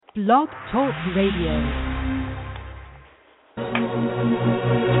Blog Talk Radio.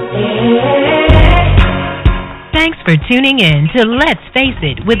 Thanks for tuning in to Let's Face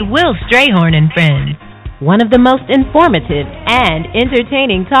It with Wil Strayhorn and Friends, one of the most informative and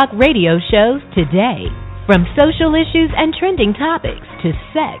entertaining talk radio shows today. From social issues and trending topics to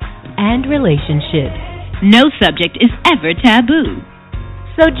sex and relationships, no subject is ever taboo.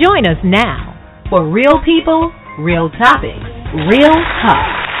 So join us now for real people, real topics, real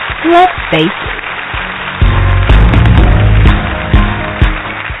talk. Let's face it.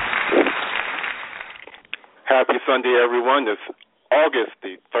 Happy Sunday, everyone. It's August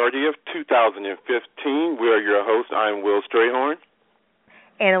the 30th, 2015. We are your hosts. I'm Wil Strayhorn.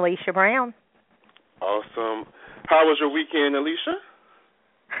 And Alicia Brown. Awesome. How was your weekend, Alicia?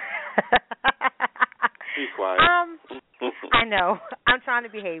 Be quiet. I know. I'm trying to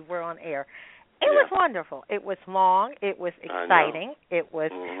behave. We're on air. It was wonderful. It was long. It was exciting. It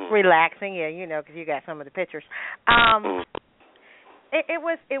was relaxing. Yeah, you know, because you got some of the pictures. It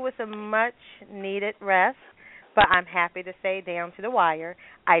was a much needed rest, but I'm happy to say, down to the wire,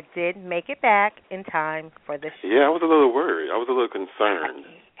 I did make it back in time for the show. Yeah, I was a little worried. I was a little concerned.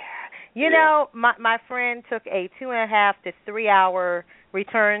 You know, my friend took a 2.5 to 3 hour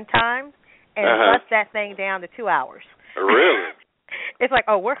return time and bust that thing down to 2 hours. Really? It's like,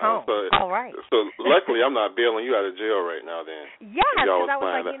 oh, we're home. All right. So luckily I'm not bailing you out of jail right now then. Yes, because I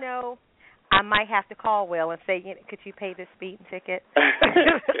was like, you know, I might have to call Will and say, could you pay this speeding ticket?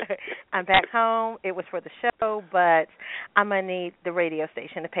 I'm back home. It was for the show, but I'm going to need the radio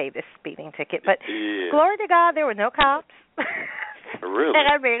station to pay this speeding ticket. But glory to God, there were no cops. Really? And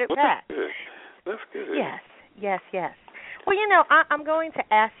I made it back. That's good. Yes. Well, you know, I'm going to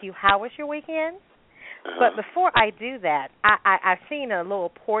ask you, how was your weekend? But before I do that, I've seen a little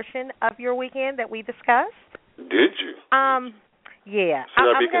portion of your weekend that we discussed. Did you? Yeah. Should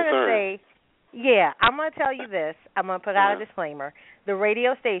I be concerned? I'm going to tell you this. I'm going to put out a disclaimer. The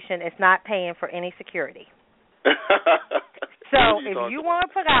radio station is not paying for any security. So if you want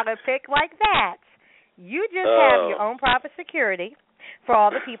to put out a pic like that, you just have your own proper security for all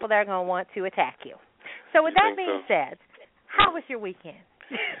the people that are going to want to attack you. So with that being said, how was your weekend?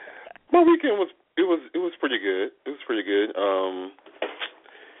 My weekend was pretty good. It was pretty good.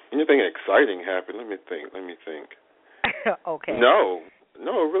 Anything exciting happened? Let me think. Okay. No,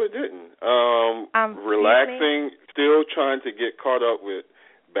 it really didn't. Relaxing, still trying to get caught up with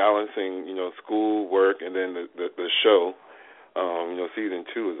balancing, school, work, and then the show. Season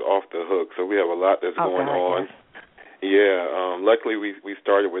 2 is off the hook, so we have a lot that's going on. Yeah. Luckily, we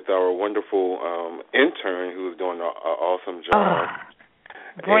started with our wonderful intern who is doing an awesome job.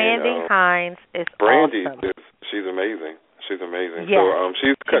 Brandy Hines is Brandy awesome. She's amazing. Yes. So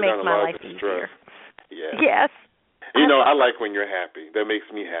she's cut down a lot of the stress. Yeah. Yes. I like when you're happy. That makes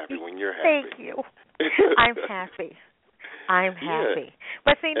me happy when you're happy. Thank you. I'm happy.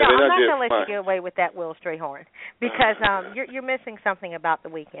 But see, no, I'm not going to let you get away with that, Wil Strayhorn, because you're missing something about the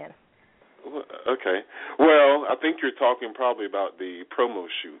weekend. Okay. Well, I think you're talking probably about the promo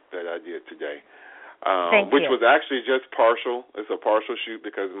shoot that I did today, which was actually just partial. It's a partial shoot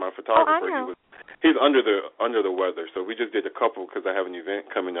because my photographer, he's under the weather, so we just did a couple because I have an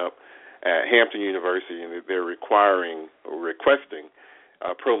event coming up at Hampton University, and they're requesting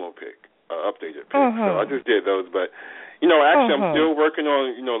a promo pic, updated pic. So I just did those, but actually I'm still working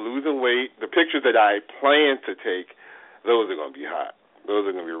on losing weight. The pictures that I plan to take, those are going to be hot. Those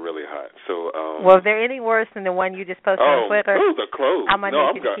are going to be really hot. So, well, if they're any worse than the one you just posted on Twitter, those are close. I'm going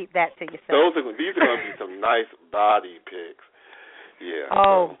to need you to keep that to yourself. These are going to be some nice body pics. Yeah.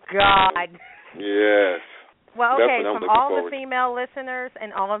 Oh, God. Yes. Well, okay, from all the female listeners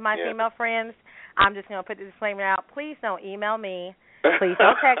and all of my female friends, I'm just going to put the disclaimer out. Please don't email me. Please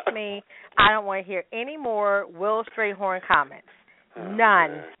don't text me. I don't want to hear any more Wil Strayhorn comments.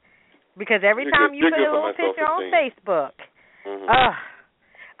 None. Because every time you put a little picture on Facebook, oh,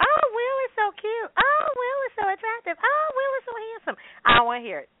 Will is so cute. Oh, Will is so attractive. Oh, Will is so handsome. I don't want to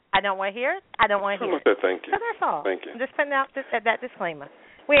hear it. Thank you. So that's all. Thank you. I'm just putting out that disclaimer.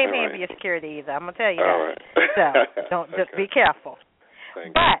 We ain't paying for your security either. I'm going to tell you that. All right. So just be careful.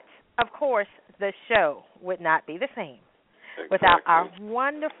 But, of course, the show would not be the same without our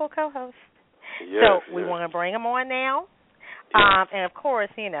wonderful co-host. Yes, we want to bring them on now. Yes. And, of course,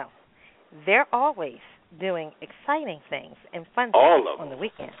 they're always doing exciting things and fun things on the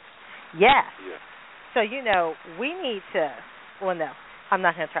weekend. Yes. So, we need to, well, no, I'm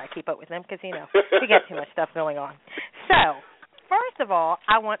not going to try to keep up with them because, we got too much stuff going on. So, first of all,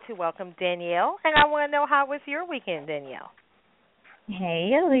 I want to welcome Danielle, and I want to know, how was your weekend, Danielle?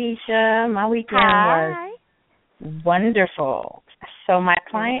 Hey, Alicia. My weekend was wonderful. So my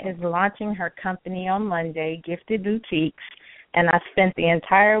client is launching her company on Monday, Gifted Boutiques, and I spent the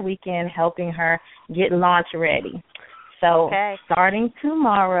entire weekend helping her get launch ready. So starting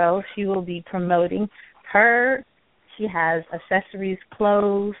tomorrow, she will be promoting she has accessories,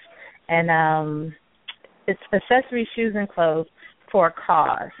 clothes, and it's accessories, shoes, and clothes for a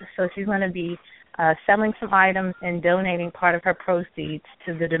cause. So she's going to be selling some items and donating part of her proceeds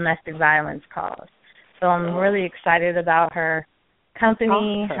to the domestic violence cause. So I'm really excited about her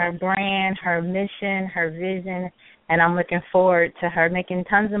company, her brand, her mission, her vision, and I'm looking forward to her making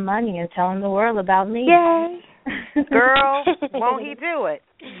tons of money and telling the world about me. Yay! Girl, won't he do it?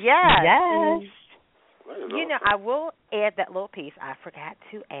 Yes. Yes. You know, I will add that little piece I forgot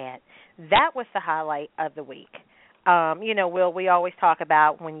to add. That was the highlight of the week. You know, Will, we always talk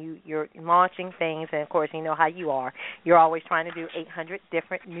about when you're launching things, and, of course, you know how you are. You're always trying to do 800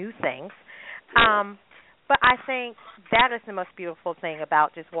 different new things. But I think that is the most beautiful thing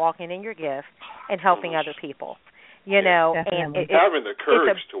about just walking in your gift and helping other people. You know, and having the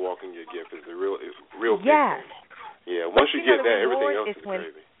courage to walk in your gift is real big thing. Yeah, once you get that, everything else is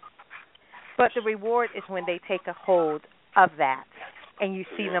crazy. But the reward is when they take a hold of that and you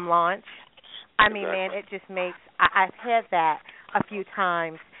see them launch. I mean, man, it just makes I've had that a few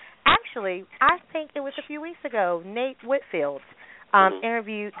times. Actually, I think it was a few weeks ago, Nate Whitfield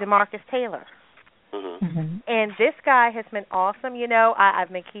interviewed DeMarcus Taylor. And this guy has been awesome. You know, I've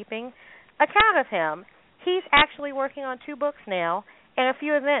been keeping account of him. He's actually working on 2 books now and a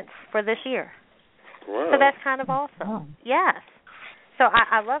few events for this year. Wow. So that's kind of awesome. Yes. So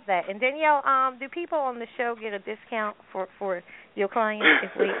I love that. And Danielle, do people on the show get a discount for your clients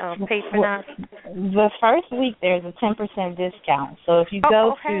if we patronize? The first week there's a 10% discount. So if you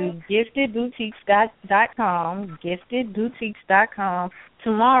go to giftedboutiques.com,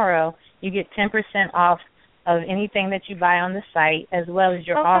 tomorrow you get 10% off of anything that you buy on the site, as well as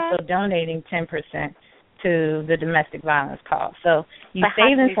you're also donating 10% to the domestic violence cause. So you're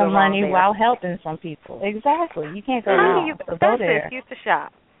saving some money while helping some people. Exactly. You can't go wrong. So go there. Use the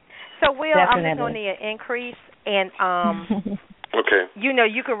shop. So, Will, I'm just going to need an increase, and you know,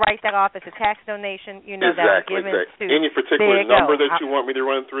 you could write that off as a tax donation. You know, that was given to. Any particular number that you want me to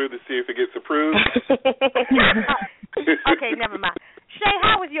run through to see if it gets approved? Okay, never mind. Shay,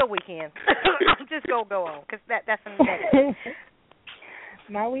 how was your weekend? I'm just going to go on, because that's amazing.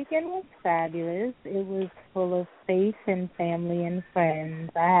 My weekend was fabulous. It was full of faith and family and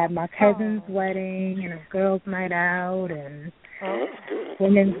friends. I had my cousin's wedding and a girls' night out, and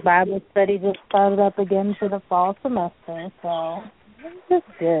women's Bible study just started up again for the fall semester. So it was just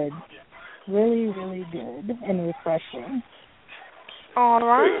good. Really, really good and refreshing. All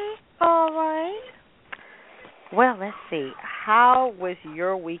right. Well, let's see. How was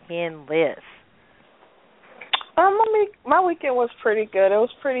your weekend, Liz? My weekend was pretty good. It was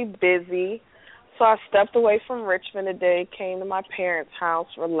pretty busy. So I stepped away from Richmond today, came to my parents' house,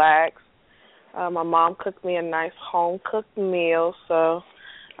 relaxed. My mom cooked me a nice home-cooked meal, so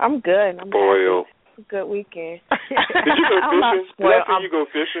I'm good. I'm happy. It's a good weekend. Did you go fishing? Did you go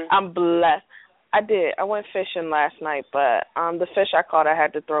fishing? I'm blessed. I did. I went fishing last night, but the fish I caught I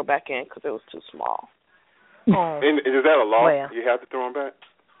had to throw back in because it was too small. And is that a law? You have to throw them back?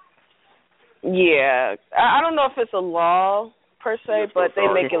 Yeah. I don't know if it's a law per se, but they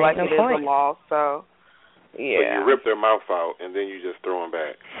make it like it is a law, so yeah. So you rip their mouth out and then you just throw them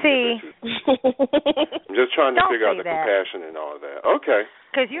back. See. I'm just trying to figure out the compassion and all of that. Okay.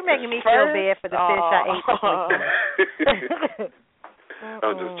 Because you're making me feel bad for the fish I ate this weekend.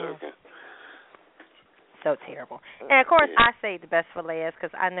 I'm just joking. So terrible. And, of course, I say the best for last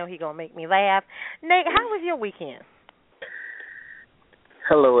because I know he's going to make me laugh. Nate, how was your weekend?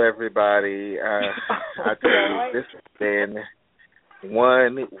 Hello, everybody. I tell you, this has been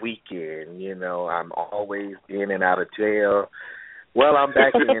one weekend. You know, I'm always in and out of jail. Well, I'm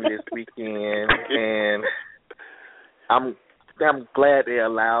back in this weekend, and I'm glad they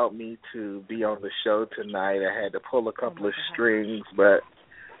allowed me to be on the show tonight. I had to pull a couple of strings, but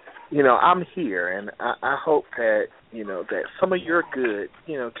you know, I'm here, and I hope that, you know, that some of your good,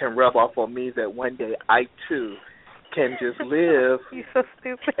 you know, can rub off on me, that one day I, too, can just live so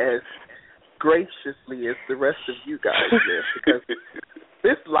stupid. as graciously as the rest of you guys live. Because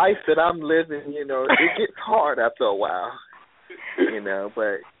this life that I'm living, you know, it gets hard after a while, you know.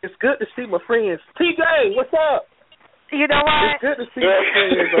 But it's good to see my friends. TJ, what's up? You know what? It's good to see my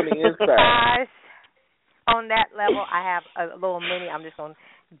friends on the inside. On that level, I have a little mini, I'm just going to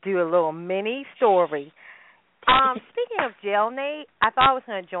do a little mini story. Speaking of jail, Nate, I thought I was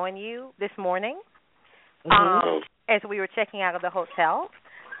going to join you this morning as we were checking out of the hotel.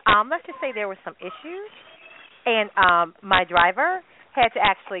 Let's just say there were some issues. And my driver had to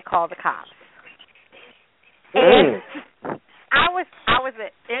actually call the cops. And I was an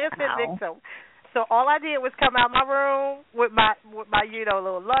innocent victim. So all I did was come out my room with my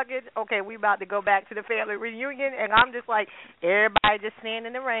little luggage. Okay, we about to go back to the family reunion, and I'm just like, everybody just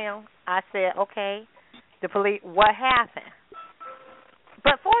standing around. I said, okay, the police, what happened?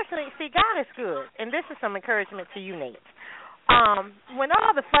 But fortunately, see, God is good, and this is some encouragement to you, Nate. When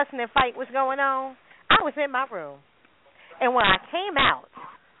all the fussing and fight was going on, I was in my room, and when I came out,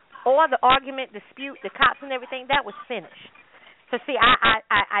 all the argument, dispute, the cops and everything, that was finished. So, see,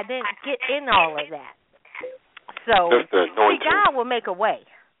 I didn't get in all of that. So, see, God will make a way.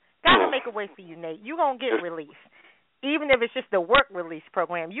 God will make a way for you, Nate. You're going to get released. Even if it's just the work release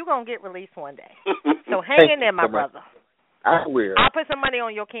program, you're going to get released one day. So hang in there, my brother. I will. I'll put some money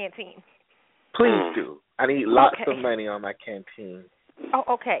on your canteen. Please do. I need lots of money on my canteen. Oh,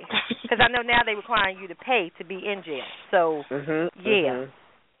 okay. Because I know now they're requiring you to pay to be in jail. So, yeah.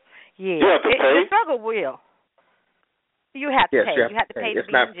 You have to pay? The struggle will. You have to pay. You have to pay to be in jail.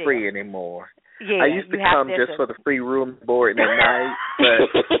 It's not free anymore. Yeah, I used to come just for the free room and board at night,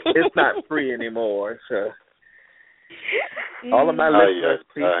 but it's not free anymore. So, all of my listeners,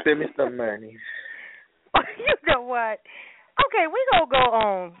 please send me some money. You know what? Okay, we're going to go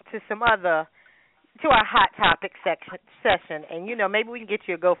on to our hot topic session, and, maybe we can get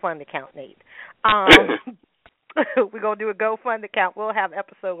you a GoFundMe account, Nate. We're going to do a GoFundMe account. We'll have an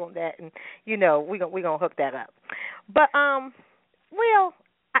episode on that, and, we're going to hook that up. But, Will,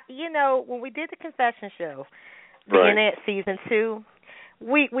 when we did the confession show, beginning at season 2,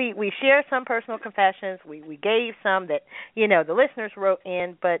 we shared some personal confessions. We gave some that, the listeners wrote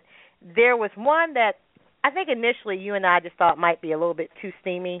in, but there was one that I think initially you and I just thought might be a little bit too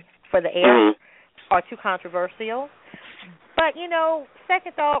steamy for the air or too controversial. But,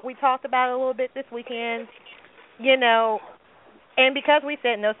 second thought, we talked about it a little bit this weekend, and because we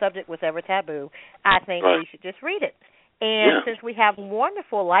said no subject was ever taboo, I think we should just read it. And since we have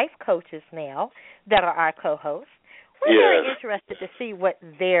wonderful life coaches now that are our co-hosts, we're very interested to see what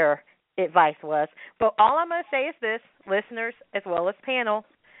their advice was. But all I'm going to say is this, listeners as well as panel,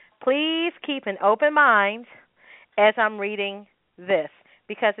 please keep an open mind as I'm reading this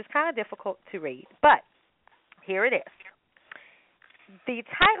because it's kind of difficult to read. But here it is. The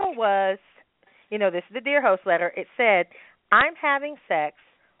title was, this is the Dear Host letter. It said, I'm having sex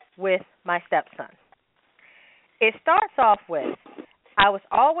with my stepson. It starts off with, I was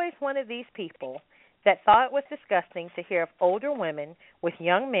always one of these people that thought it was disgusting to hear of older women with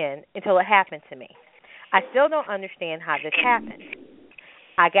young men until it happened to me. I still don't understand how this happened.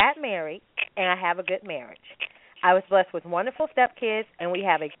 I got married, and I have a good marriage. I was blessed with wonderful stepkids, and we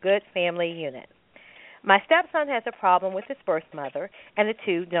have a good family unit. My stepson has a problem with his birth mother, and the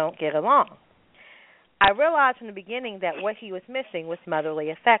two don't get along. I realized from the beginning that what he was missing was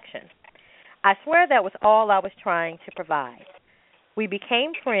motherly affection. I swear that was all I was trying to provide. We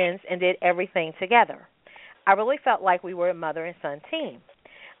became friends and did everything together. I really felt like we were a mother and son team.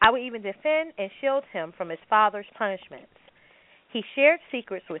 I would even defend and shield him from his father's punishments. He shared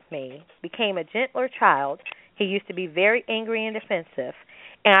secrets with me, became a gentler child. He used to be very angry and defensive,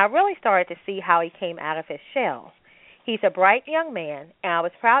 and I really started to see how he came out of his shell. He's a bright young man, and I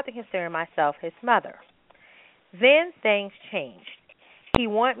was proud to consider myself his mother. Then things changed. He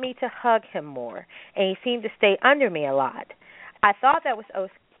wanted me to hug him more, and he seemed to stay under me a lot. I thought that was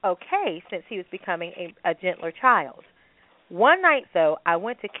okay since he was becoming a gentler child. One night, though, I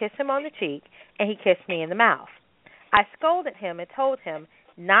went to kiss him on the cheek, and he kissed me in the mouth. I scolded him and told him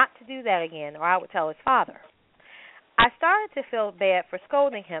not to do that again or I would tell his father. I started to feel bad for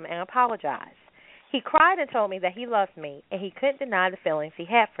scolding him and apologized. He cried and told me that he loved me, and he couldn't deny the feelings he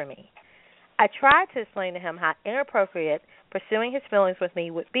had for me. I tried to explain to him how inappropriate pursuing his feelings with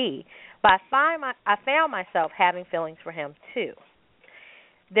me would be, but I found myself having feelings for him, too.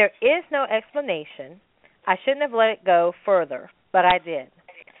 There is no explanation. I shouldn't have let it go further, but I did.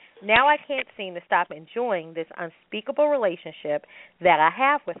 Now I can't seem to stop enjoying this unspeakable relationship that I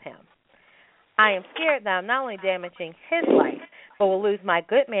have with him. I am scared that I'm not only damaging his life, but will lose my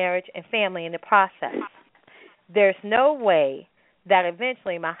good marriage and family in the process. There's no way that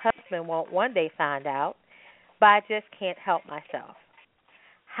eventually my husband won't one day find out, but I just can't help myself.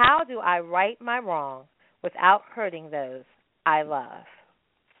 How do I right my wrong without hurting those I love?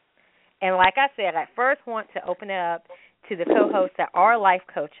 And like I said, I first want to open it up to the co-hosts that are life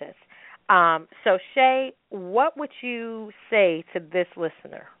coaches. So, Shay, what would you say to this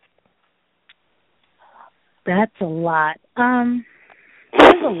listener? That's a lot.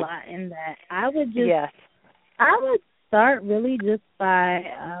 There's a lot in that. I would start really just by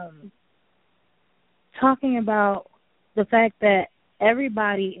talking about the fact that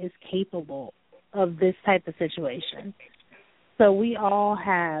everybody is capable of this type of situation. So we all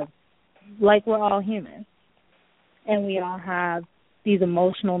have, like, we're all human, and we all have these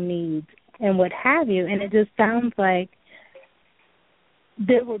emotional needs and what have you, and it just sounds like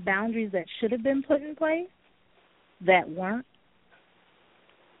there were boundaries that should have been put in place that weren't,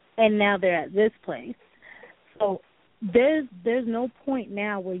 and now they're at this place. So there's no point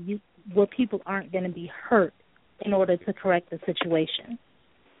now where people aren't going to be hurt in order to correct the situation.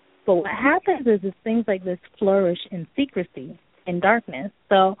 But what happens is things like this flourish in secrecy, in darkness.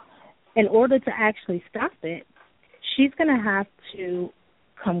 So in order to actually stop it, she's going to have to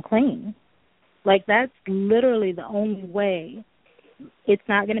come clean. Like, that's literally the only way. It's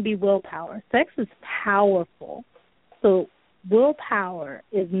not going to be willpower. Sex is powerful. So willpower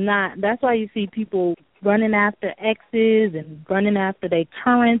is not, that's why you see people running after exes and running after their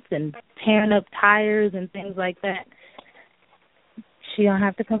currents and tearing up tires and things like that. She don't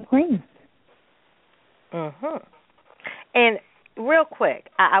have to come clean. Mm-hmm. And real quick,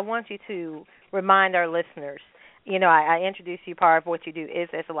 I want you to remind our listeners, you know, I introduced you, part of what you do is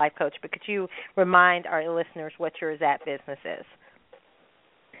as a life coach, but could you remind our listeners what your Zap business is?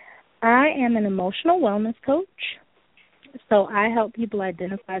 I am an emotional wellness coach. So I help people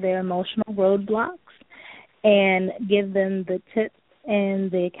identify their emotional roadblocks and give them the tips and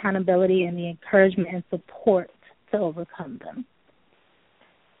the accountability and the encouragement and support to overcome them.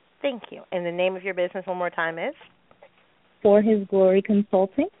 Thank you. And the name of your business one more time is? For His Glory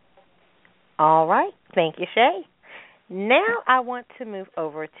Consulting. All right. Thank you, Shay. Now I want to move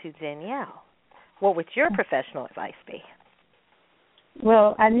over to Danielle. What would your professional advice be?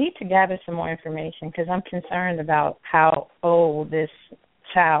 Well, I need to gather some more information because I'm concerned about how old this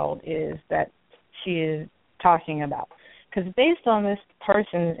child is that she is talking about. Because based on this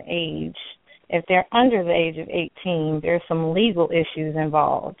person's age, if they're under the age of 18, there's some legal issues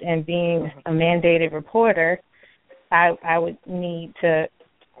involved. And being a mandated reporter, I would need to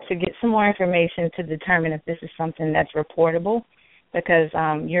get some more information to determine if this is something that's reportable, because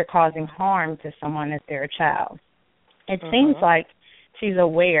you're causing harm to someone if they're a child. It seems like she's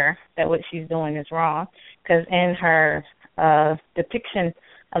aware that what she's doing is wrong, because in her depiction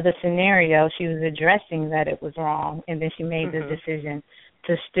of the scenario, she was addressing that it was wrong, and then she made the decision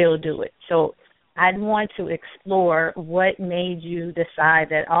to still do it. So I'd want to explore what made you decide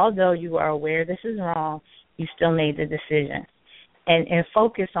that although you are aware this is wrong, you still made the decision. And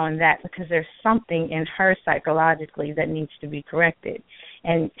focus on that, because there's something in her psychologically that needs to be corrected.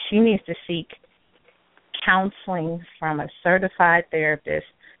 And she needs to seek counseling from a certified therapist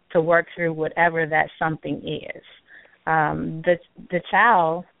to work through whatever that something is. The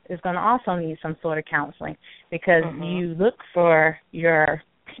child is going to also need some sort of counseling, because you look for your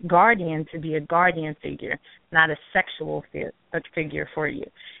guardian to be a guardian figure, not a sexual figure for you.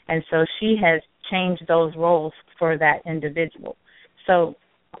 And so she has changed those roles for that individual. So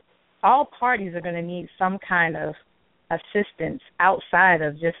all parties are going to need some kind of assistance outside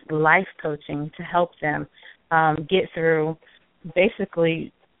of just life coaching to help them get through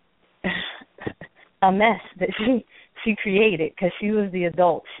basically a mess that she created, because she was the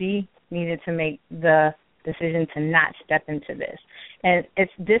adult. She needed to make the decision to not step into this. And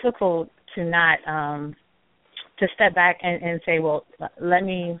it's difficult to not to step back and say, well, let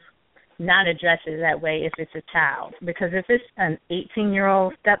me not address it that way if it's a child. Because if it's an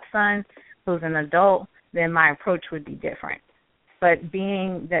 18-year-old stepson who's an adult, then my approach would be different. But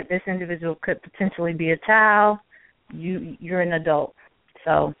being that this individual could potentially be a child, you're an adult.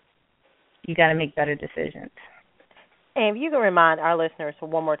 So you got to make better decisions. And if you can remind our listeners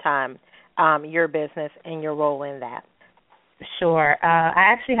one more time your business and your role in that. Sure. I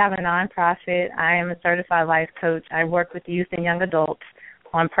actually have a nonprofit. I am a certified life coach. I work with youth and young adults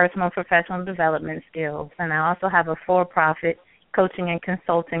on personal and professional development skills. And I also have a for-profit coaching and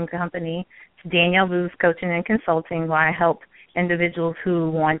consulting company, Danielle Boo's Coaching and Consulting, where I help individuals who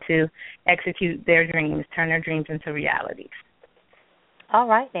want to execute their dreams, turn their dreams into realities. All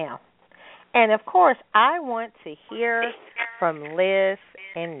right now. And, of course, I want to hear from Liz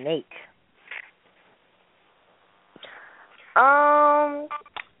and Nate. I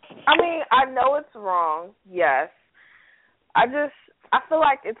mean, I know it's wrong, yes. I feel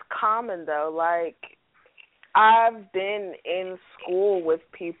like it's common, though. Like, I've been in school with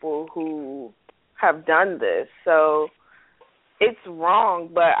people who have done this, so it's wrong,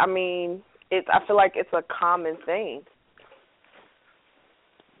 but, I mean, I feel like it's a common thing.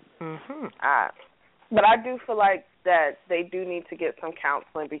 But I do feel like that they do need to get some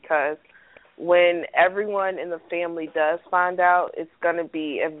counseling, because when everyone in the family does find out, it's going to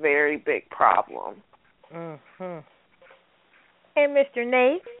be a very big problem. Mm-hmm. And Mr.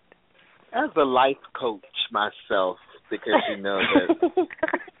 Nate? As a life coach myself, because you know that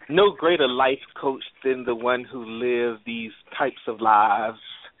no greater life coach than the one who lived these types of lives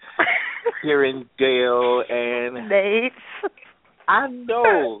here in jail, and Nate. I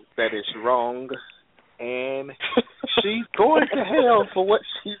know that it's wrong, and she's going to hell for what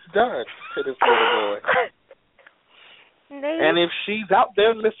she's done to this little boy. Nate. And if she's out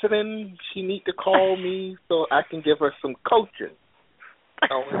there listening, she needs to call me so I can give her some coaching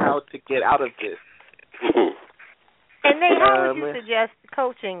on how to get out of this. And Nate, how would you suggest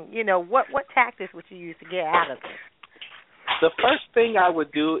coaching? You know, what tactics would you use to get out of this? The first thing I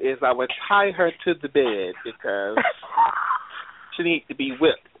would do is I would tie her to the bed because she needs to be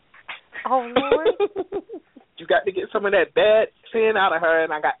whipped. Oh, Lord. You got to get some of that bad sin out of her,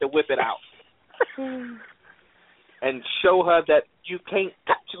 and I got to whip it out. And show her that you can't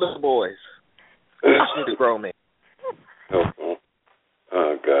touch little boys. She's a grown man.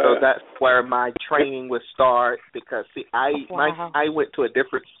 Oh, God. So that's where my training would start because, see, I went to a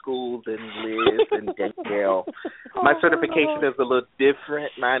different school than Liz and Danielle. My certification is a little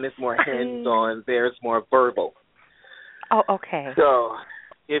different. Mine is more hands-on. Theirs more verbal. Oh, okay. So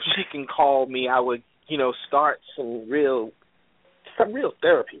if she can call me, I would, start some real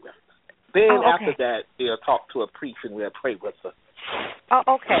therapy with her. Then after that, they'll talk to a priest and we'll pray with her.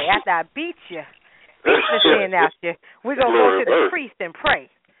 Oh, okay. After I beat you. Beat the sin out you. We're going to go to the priest and pray.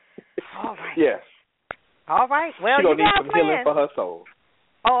 All right. Yes. All right. Well, she's going to need some healing for her soul.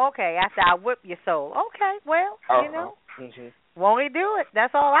 Oh, okay. After I whip your soul. Okay. Well, won't he do it?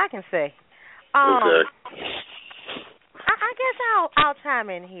 That's all I can say. I guess I'll chime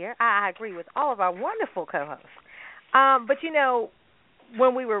in here. I agree with all of our wonderful co-hosts. But,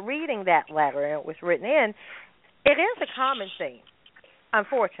 when we were reading that letter and it was written in, it is a common theme,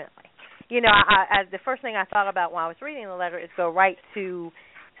 unfortunately. The first thing I thought about when I was reading the letter is go right to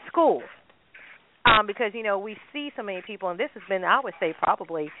schools. Because, we see so many people, and this has been, I would say,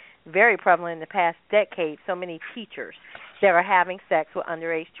 probably very prevalent in the past decade, so many teachers that are having sex with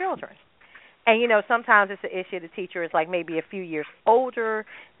underage children. And, sometimes it's an issue the teacher is like maybe a few years older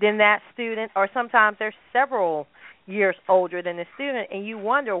than that student, or sometimes they're several years older than the student, and you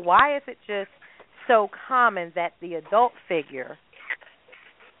wonder, why is it just so common that the adult figure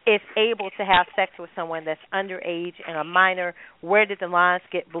is able to have sex with someone that's underage and a minor? Where did the lines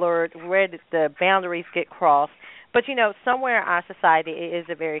get blurred? Where did the boundaries get crossed? But, somewhere in our society it is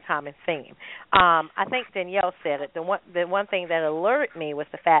a very common theme. I think Danielle said it. The one thing that alerted me was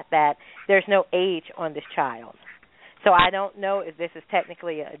the fact that there's no age on this child. So I don't know if this is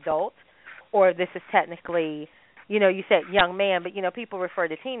technically an adult or if this is technically, you said young man, but, people refer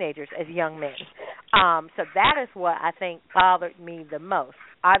to teenagers as young men. So that is what I think bothered me the most.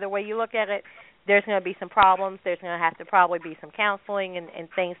 Either way you look at it, there's going to be some problems. There's going to have to probably be some counseling and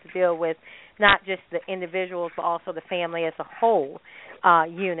things to deal with, not just the individuals, but also the family as a whole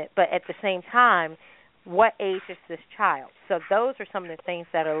unit. But at the same time, what age is this child? So those are some of the things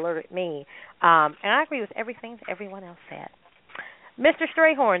that alerted me. And I agree with everything that everyone else said. Mr.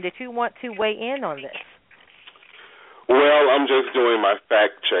 Strayhorn, did you want to weigh in on this? Well, I'm just doing my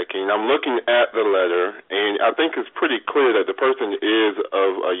fact-checking. I'm looking at the letter, and I think it's pretty clear that the person is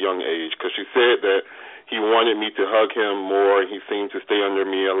of a young age, because she said that he wanted me to hug him more. He seemed to stay under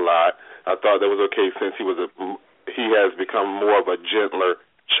me a lot. I thought that was okay since he has become more of a gentler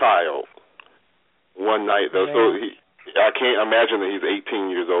child. One night, though, so I can't imagine that he's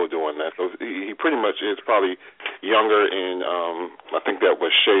 18 years old doing that. So he pretty much is probably younger, and I think that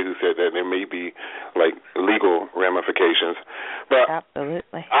was Shay who said that there may be, like, legal ramifications. But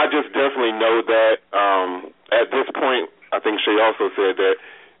absolutely, I just definitely know that at this point, I think Shay also said that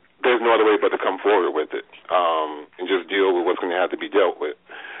there's no other way but to come forward with it and just deal with what's going to have to be dealt with.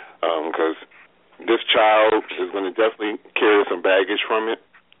 Because this child is going to definitely carry some baggage from it.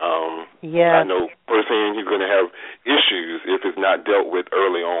 I know firsthand he's going to have issues if it's not dealt with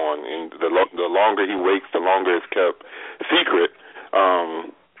early on, and the longer he waits, the longer it's kept secret.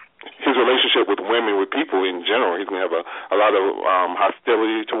 His relationship with women, with people in general, he's going to have a lot of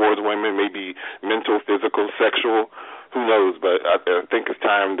hostility towards women, maybe mental, physical, sexual, who knows, but I think it's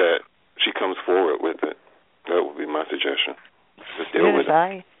time that she comes forward with it. That would be my suggestion. Just deal with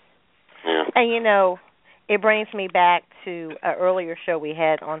it. Yeah. And, it brings me back to an earlier show we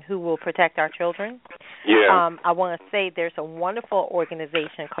had on who will protect our children. Yeah. I want to say there's a wonderful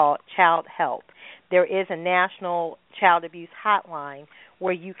organization called Child Help. There is a national child abuse hotline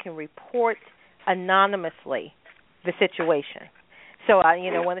where you can report anonymously the situation. So,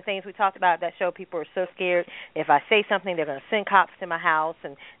 one of the things we talked about that show, people are so scared. If I say something, they're going to send cops to my house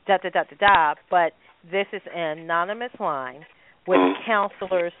and da-da-da-da-da. But this is an anonymous line with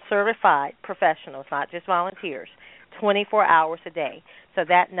counselors, certified professionals, not just volunteers, 24 hours a day. So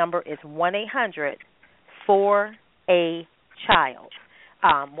that number is 1-800-4A-CHILD.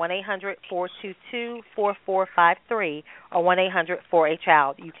 1-800-422-4453 or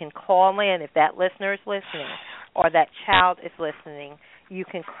 1-800-4A-CHILD. You can call in if that listener is listening or that child is listening. You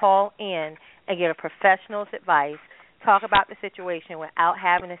can call in and get a professional's advice, talk about the situation without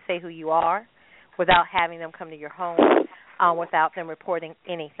having to say who you are, without having them come to your home, without them reporting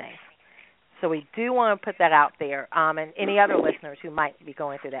anything. So we do want to put that out there, and any other listeners who might be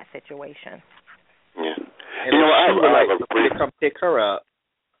going through that situation. Yeah. And if she would like for me to come pick her up,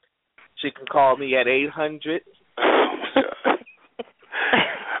 she can call me at 800,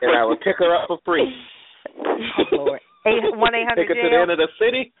 and I will pick her up for free. Oh, Lord. 1-800 Take her to the end of the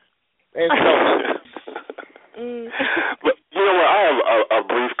city and show her. But you know what? I have a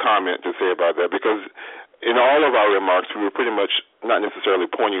brief comment to say about that, because in all of our remarks, we were pretty much not necessarily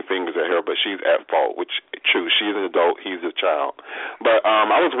pointing fingers at her, but she's at fault, which is true. She's an adult. He's a child. But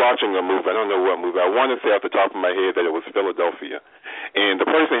I was watching a movie. I don't know what movie. I want to say off the top of my head that it was Philadelphia. And the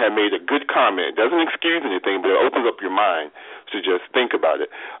person had made a good comment. It doesn't excuse anything, but it opens up your mind to just think about it.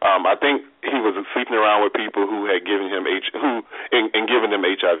 I think he was sleeping around with people who had given him and given them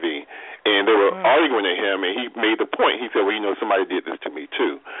HIV. And they were arguing at him, and he made the point. He said, well, you know, somebody did this to me,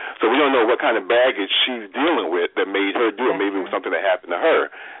 too. So we don't know what kind of baggage she's dealing with that made her do it. Maybe it was something that happened to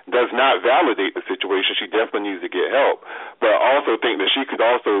her. Does not validate the situation. She definitely needs to get help. But I also think that she could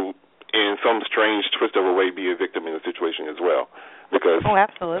also, in some strange twist of a way, be a victim in the situation as well. Because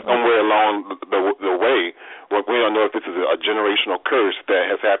somewhere along the way, we don't know if this is a generational curse that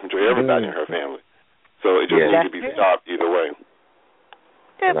has happened to everybody in her family. So it just needs to be stopped either way.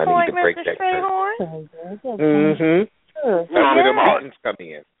 Good point, Mr. Strayhorn. The Martins come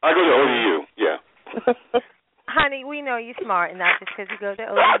in. I go to ODU, yeah. Honey, we know you're smart, and not just because you go to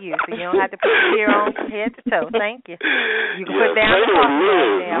ODU, so you don't have to put your hair on from head to toe. Thank you. You can put down the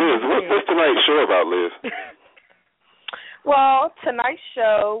Liz, what's tonight's show about, Liz? Well, tonight's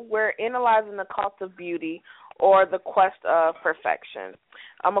show, we're analyzing the cost of beauty, or the quest of perfection.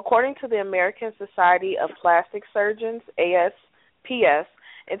 According to the American Society of Plastic Surgeons, ASPS,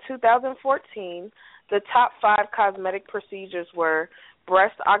 in 2014, the top 5 cosmetic procedures were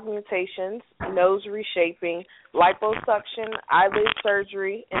breast augmentations, nose reshaping, liposuction, eyelid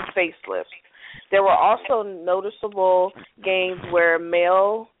surgery, and facelifts. There were also noticeable gains where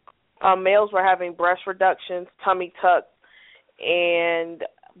males were having breast reductions, tummy tuck, and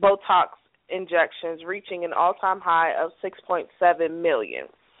botox injections, reaching an all-time high of 6.7 million.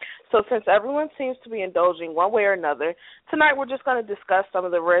 So since everyone seems to be indulging one way or another, tonight we're just going to discuss some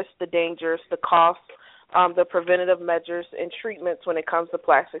of the risks, the dangers, the costs, the preventative measures and treatments when it comes to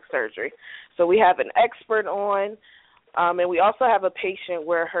plastic surgery. So we have an expert on, and we also have a patient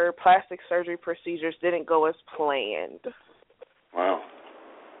where her plastic surgery procedures didn't go as planned. Wow.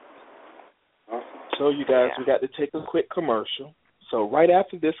 Awesome. So you guys, we got to take a quick commercial. So right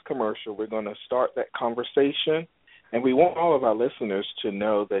after this commercial, we're going to start that conversation. And we want all of our listeners to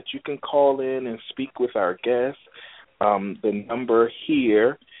know that you can call in and speak with our guests. The number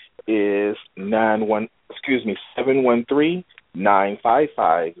here is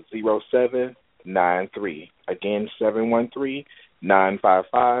 713-955-0793. Again,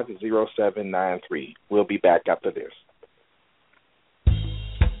 713-955-0793. We'll be back after this.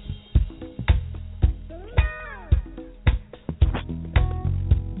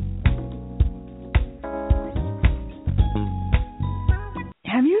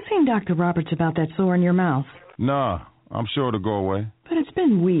 Have you seen Dr. Roberts about that sore in your mouth? Nah, I'm sure it'll go away. But it's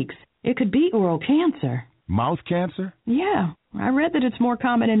been weeks. It could be oral cancer. Mouth cancer? Yeah. I read that it's more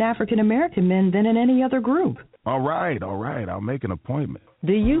common in African American men than in any other group. All right. I'll make an appointment.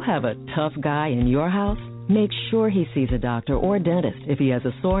 Do you have a tough guy in your house? Make sure he sees a doctor or a dentist if he has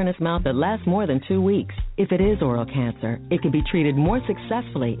a sore in his mouth that lasts more than 2 weeks. If it is oral cancer, it can be treated more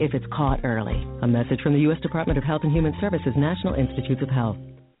successfully if it's caught early. A message from the U.S. Department of Health and Human Services National Institutes of Health.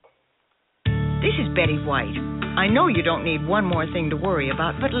 This is Betty White. I know you don't need one more thing to worry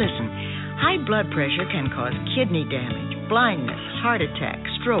about, but listen. High blood pressure can cause kidney damage, blindness, heart attack,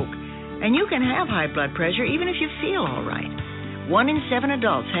 stroke, and you can have high blood pressure even if you feel all right. 1 in 7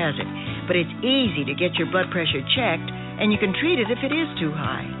 adults has it, but it's easy to get your blood pressure checked, and you can treat it if it is too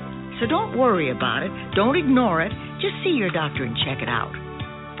high. So don't worry about it. Don't ignore it. Just see your doctor and check it out.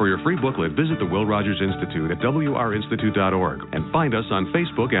 For your free booklet, visit the Will Rogers Institute at wrinstitute.org and find us on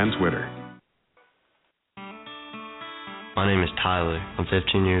Facebook and Twitter. My name is Tyler. I'm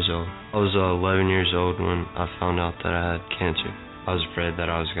 15 years old. I was 11 years old when I found out that I had cancer. I was afraid that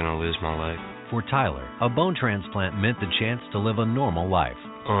I was going to lose my leg. For Tyler, a bone transplant meant the chance to live a normal life.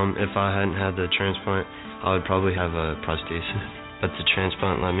 If I hadn't had the transplant, I would probably have a prosthesis. But the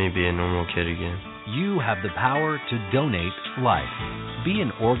transplant let me be a normal kid again. You have the power to donate life. Be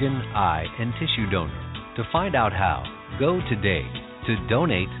an organ, eye, and tissue donor. To find out how, go today to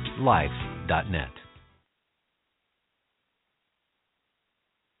donatelife.net.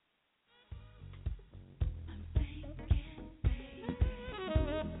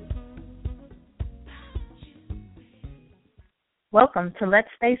 Welcome to Let's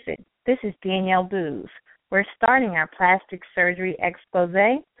Face It. This is Danielle Booz. We're starting our plastic surgery expose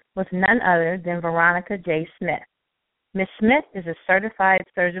with none other than Veronica J. Smith. Ms. Smith is a certified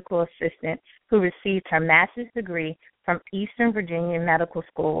surgical assistant who received her master's degree from Eastern Virginia Medical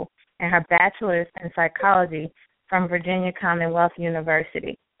School and her bachelor's in psychology from Virginia Commonwealth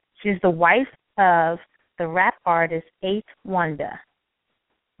University. She's the wife of the rap artist 8th Wonder.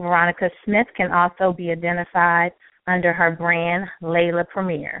 Veronica Smith can also be identified under her brand, Layla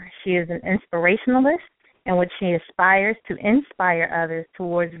Premier. She is an inspirationalist in which she aspires to inspire others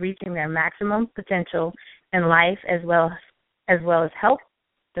towards reaching their maximum potential in life as well as help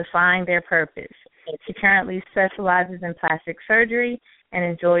define their purpose. She currently specializes in plastic surgery and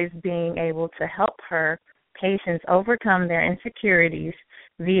enjoys being able to help her patients overcome their insecurities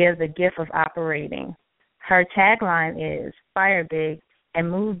via the gift of operating. Her tagline is, "Fire big and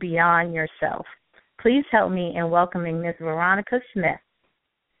move beyond yourself." Please help me in welcoming Ms. Veronica Smith.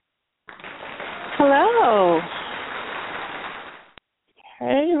 Hello.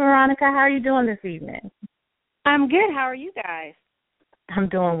 Hey, Veronica, how are you doing this evening? I'm good. How are you guys? I'm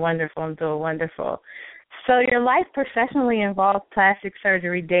doing wonderful. So your life professionally involves plastic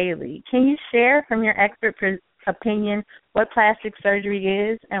surgery daily. Can you share from your expert opinion what plastic surgery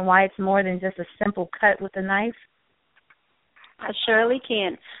is and why it's more than just a simple cut with a knife? I surely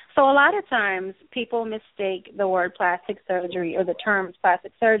can. So a lot of times people mistake the word plastic surgery or the term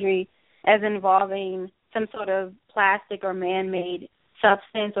plastic surgery as involving some sort of plastic or man-made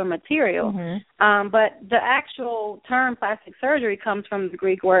substance or material. Mm-hmm. But the actual term plastic surgery comes from the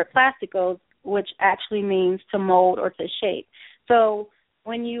Greek word plastikos, which actually means to mold or to shape. So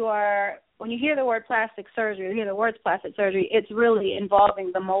when you hear the word plastic surgery, you hear the words plastic surgery, it's really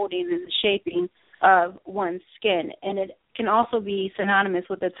involving the molding and the shaping of one's skin. And it can also be synonymous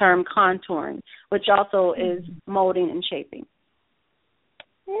with the term contouring, which also is molding and shaping.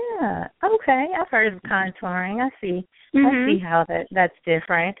 Yeah. Okay. I've heard of contouring. I see. I see how that's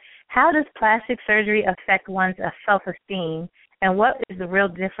different. How does plastic surgery affect one's self-esteem, and what is the real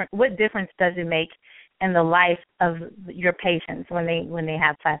difference? What difference does it make in the life of your patients when they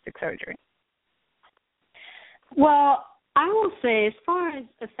have plastic surgery? Well, I will say, as far as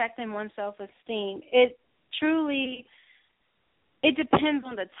affecting one's self-esteem, it depends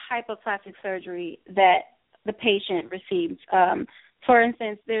on the type of plastic surgery that the patient receives. For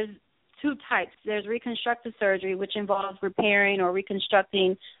instance, there's two types. There's reconstructive surgery, which involves repairing or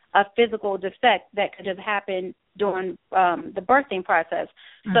reconstructing a physical defect that could have happened during the birthing process.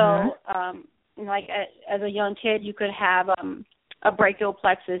 So, like as a young kid, you could have a brachial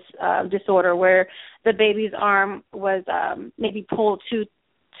plexus disorder where the baby's arm was maybe pulled too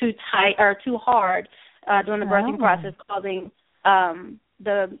tight or too hard during the birthing process, causing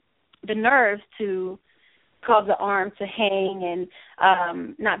the nerves to cause the arm to hang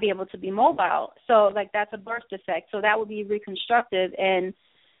and not be able to be mobile. So, like, that's a birth defect. So that would be reconstructive. And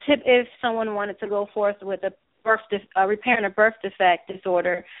if someone wanted to go forth with repairing a birth defect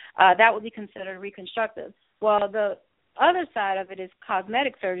disorder, that would be considered reconstructive. Well, the other side of it is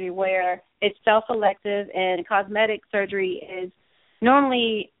cosmetic surgery, where it's self-elective, and cosmetic surgery is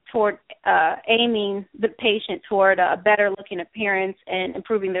normally toward aiming the patient toward a better-looking appearance and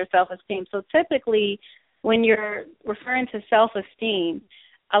improving their self-esteem. So typically, when you're referring to self-esteem,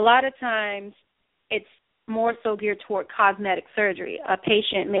 a lot of times it's more so geared toward cosmetic surgery. A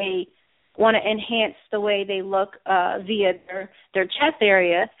patient may want to enhance the way they look via their chest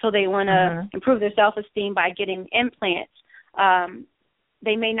area, so they want to improve their self-esteem by getting implants.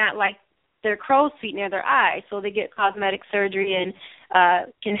 They may not like their crow's feet near their eyes, so they get cosmetic surgery and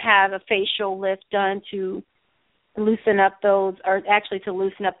can have a facial lift done to loosen up those, or actually to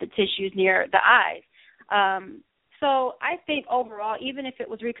loosen up the tissues near the eyes. So I think overall, even if it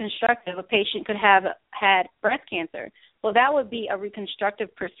was reconstructive, a patient could have had breast cancer. Well, that would be a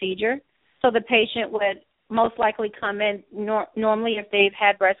reconstructive procedure. So the patient would most likely come in, normally if they've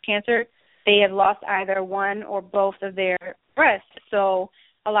had breast cancer, they have lost either one or both of their breasts. So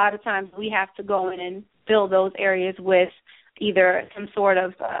a lot of times we have to go in and fill those areas with either some sort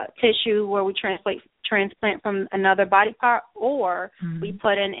of tissue where we transplant from another body part, or we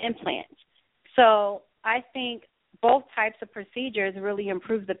put in implants. So I think both types of procedures really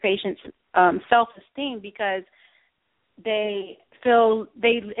improve the patient's self-esteem because they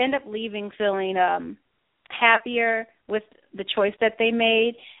end up leaving feeling happier with the choice that they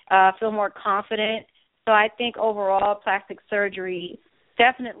made, feel more confident. So I think overall plastic surgery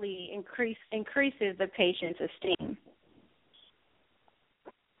definitely increases the patient's esteem.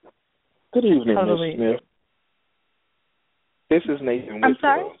 Good evening, Ms. Smith. This is Nathan Whitfield. I'm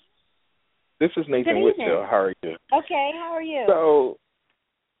sorry? This is Nathan Whitfield. How are you? Okay, how are you? So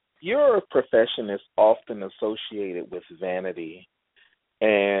your profession is often associated with vanity.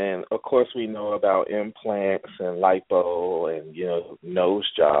 And, of course, we know about implants and lipo and, nose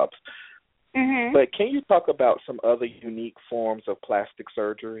jobs. Mm-hmm. But can you talk about some other unique forms of plastic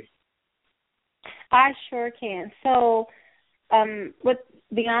surgery? I sure can. So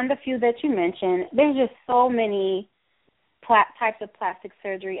beyond the few that you mentioned, there's just so many types of plastic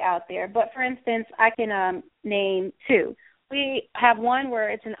surgery out there. But, for instance, I can name two. We have one where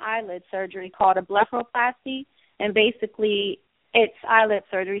it's an eyelid surgery called a blepharoplasty, and basically it's eyelid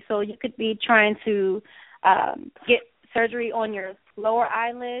surgery. So you could be trying to get surgery on your lower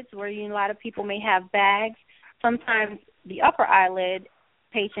eyelids where a lot of people may have bags. Sometimes the upper eyelid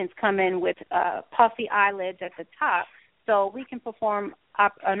patients come in with puffy eyelids at the top. So we can perform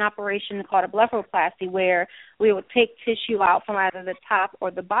an operation called a blepharoplasty where we would take tissue out from either the top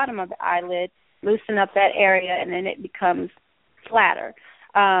or the bottom of the eyelid, loosen up that area, and then it becomes flatter.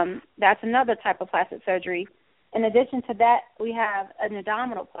 That's another type of plastic surgery. In addition to that, we have an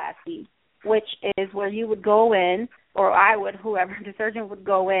abdominoplasty, which is where you would go in, or I would, whoever the surgeon would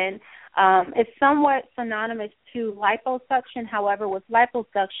go in. It's somewhat synonymous to liposuction. However, with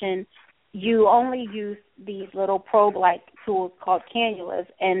liposuction, you only use these little probe-like tools called cannulas,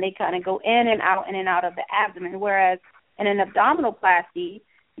 and they kind of go in and out of the abdomen, whereas in an abdominoplasty,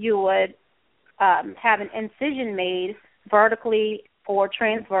 you would have an incision made vertically or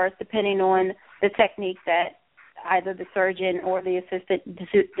transverse, depending on the technique that either the surgeon or the assistant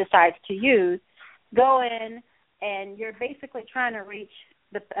decides to use. Go in, and you're basically trying to reach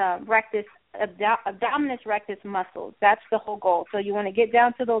the abdominis rectus muscles. That's the whole goal. So you want to get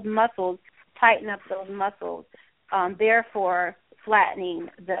down to those muscles, tighten up those muscles, therefore flattening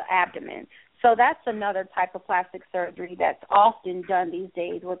the abdomen. So that's another type of plastic surgery that's often done these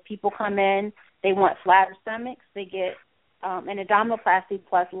days where people come in, they want flatter stomachs, they get an abdominoplasty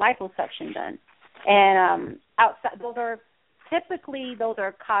plus liposuction done. And outside, those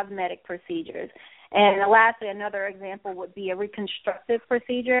are cosmetic procedures. And lastly, another example would be a reconstructive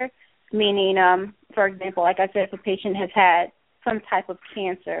procedure, meaning, for example, like I said, if a patient has had some type of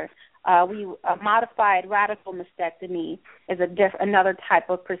cancer, a modified radical mastectomy is another type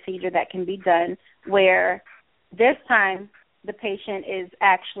of procedure that can be done where this time the patient is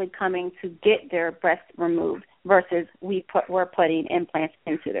actually coming to get their breast removed versus we're putting implants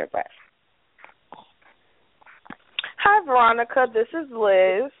into their breast. Hi, Veronica. This is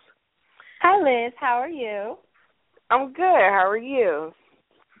Liz. Hi, Liz. How are you? I'm good. How are you?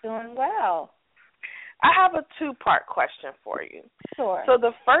 Doing well. I have a two-part question for you. Sure. So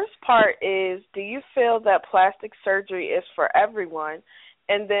the first part is, do you feel that plastic surgery is for everyone?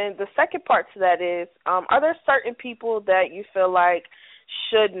 And then the second part to that is, are there certain people that you feel like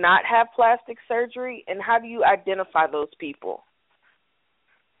should not have plastic surgery, and how do you identify those people?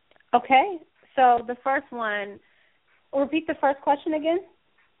 Okay. So the first one, repeat the first question again.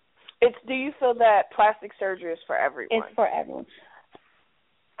 It's, do you feel that plastic surgery is for everyone? It's for everyone.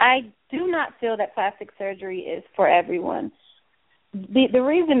 I do not feel that plastic surgery is for everyone. The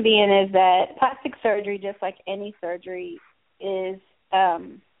reason being is that plastic surgery, just like any surgery, is a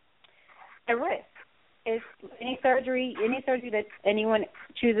risk. It's any surgery that anyone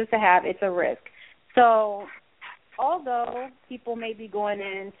chooses to have, it's a risk. So although people may be going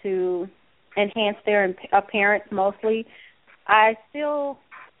in to enhance their appearance mostly, I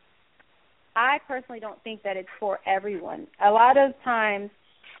personally don't think that it's for everyone. A lot of times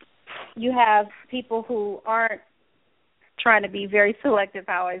you have people who aren't trying to be very selective,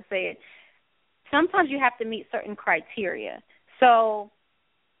 how I say it. Sometimes you have to meet certain criteria. So,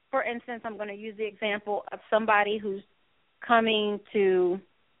 for instance, I'm going to use the example of somebody who's coming to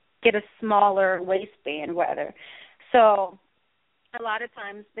get a smaller waistband, rather. So, a lot of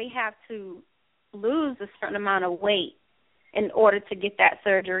times they have to lose a certain amount of weight in order to get that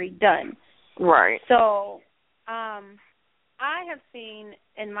surgery done. Right. So, I have seen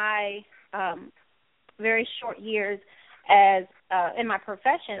in my very short years as in my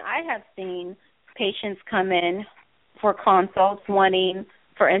profession, I have seen patients come in for consults wanting,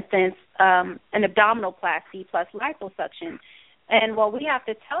 for instance, an abdominoplasty plus liposuction. And what we have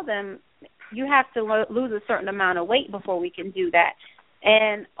to tell them you have to lose a certain amount of weight before we can do that.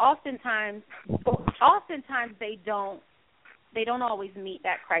 And oftentimes they don't always meet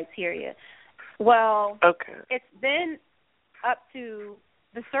that criteria. Well, it's then up to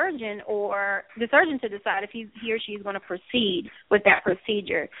the surgeon to decide if he or she is going to proceed with that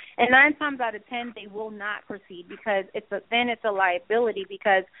procedure. And 9 times out of 10, they will not proceed because it's a liability,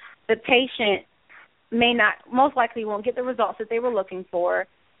 because the patient most likely won't get the results that they were looking for.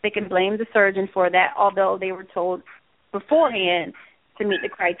 They can blame the surgeon for that, although they were told beforehand to meet the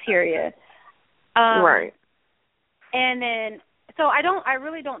criteria. Right. And then, so I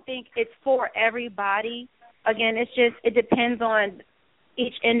really don't think it's for everybody. Again, it depends on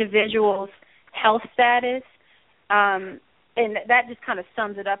each individual's health status, and that just kind of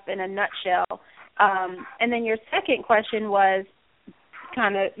sums it up in a nutshell. And then your second question was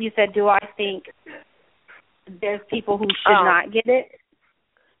you said, do I think there's people who should not get it?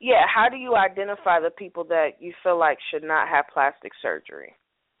 Yeah, how do you identify the people that you feel like should not have plastic surgery?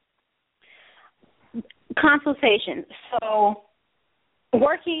 Consultation. So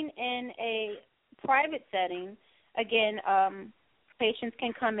working in a private setting, again, patients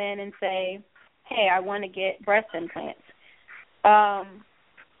can come in and say, hey, I want to get breast implants.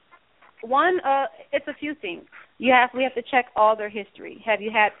 It's a few things. We have to check all their history. Have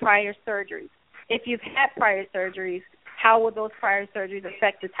you had prior surgeries? If you've had prior surgeries, how will those prior surgeries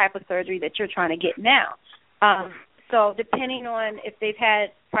affect the type of surgery that you're trying to get now? So depending on if they've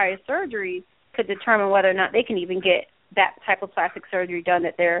had prior surgeries could determine whether or not they can even get that type of plastic surgery done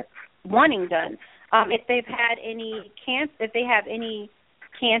that they're wanting done. If they've had any if they have any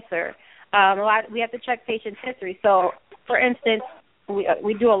cancer, we have to check patient's history. So, for instance,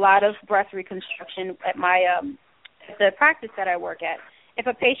 we do a lot of breast reconstruction at at the practice that I work at. If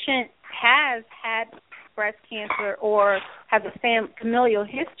a patient has had breast cancer or has a familial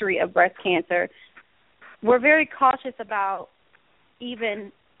history of breast cancer, we're very cautious about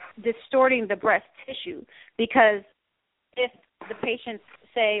even distorting the breast tissue, because if the patients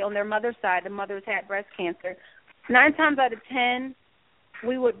say on their mother's side, the mother's had breast cancer, 9 times out of 10,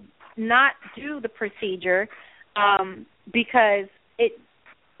 we would not do the procedure because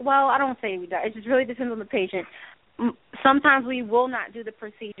I don't say we don't. It just really depends on the patient. Sometimes we will not do the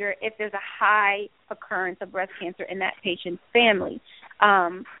procedure if there's a high occurrence of breast cancer in that patient's family.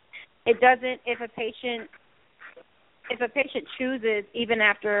 It doesn't, if a patient chooses, even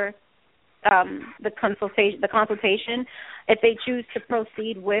after the consultation, if they choose to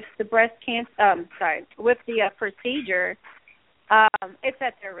proceed with the with the procedure, it's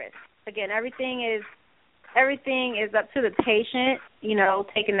at their risk. Again, everything is up to the patient,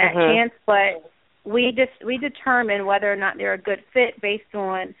 taking that chance, but we determine whether or not they're a good fit based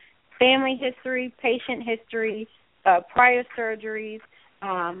on family history, patient history, prior surgeries.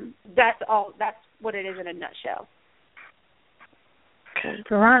 That's what it is in a nutshell.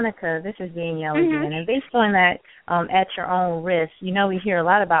 Veronica, this is Danielle again, and based on that, at your own risk, we hear a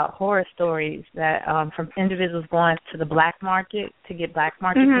lot about horror stories that from individuals going to the black market to get black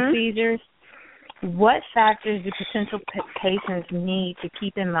market procedures. What factors do potential patients need to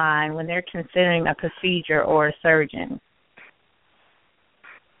keep in mind when they're considering a procedure or a surgeon?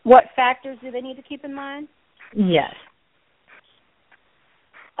 What factors do they need to keep in mind? Yes.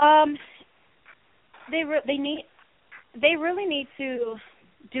 They really need to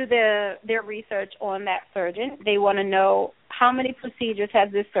do their research on that surgeon. They want to know how many procedures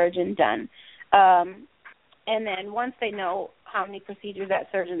has this surgeon done. And then once they know how many procedures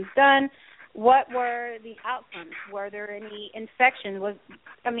that surgeon's done, what were the outcomes? Were there any infections?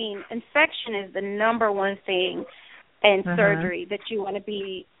 Infection is the number one thing in surgery that you want to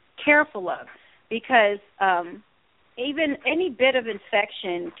be careful of, because even any bit of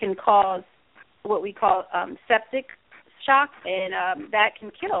infection can cause what we call septic shock, and that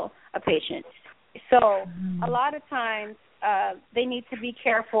can kill a patient. So a lot of times they need to be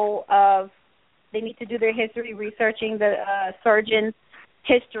careful they need to do their history, researching the surgeon's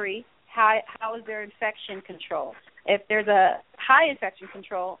history. How is their infection control? If there's a high infection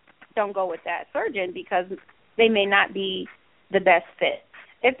control, don't go with that surgeon because they may not be the best fit.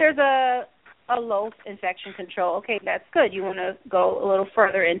 If there's a low infection control, okay, that's good. You want to go a little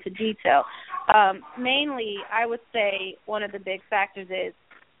further into detail. Mainly, I would say one of the big factors is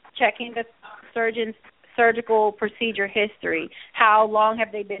checking the surgeon's surgical procedure history. How long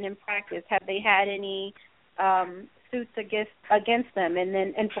have they been in practice? Have they had any suits against them,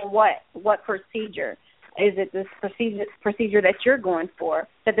 and for what procedure? Is it this procedure that you're going for,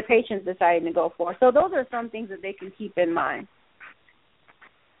 that the patient's deciding to go for? So those are some things that they can keep in mind.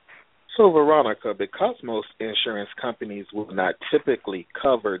 So, Veronica, because most insurance companies will not typically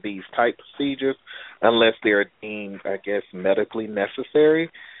cover these type procedures unless they're deemed, I guess, medically necessary,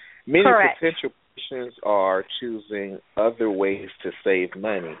 many potential patients are choosing other ways to save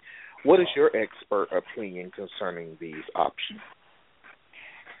money. What is your expert opinion concerning these options?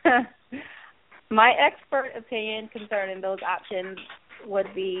 My expert opinion concerning those options would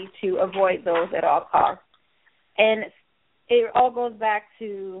be to avoid those at all costs. And it all goes back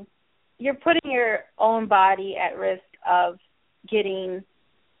to you're putting your own body at risk of getting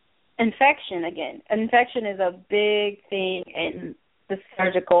infection again. Infection is a big thing in the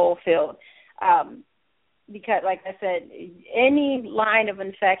surgical field because, like I said, any line of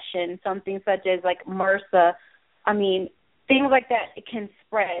infection, something such as like MRSA, things like that, it can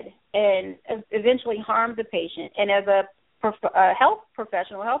spread and eventually harm the patient. And as a health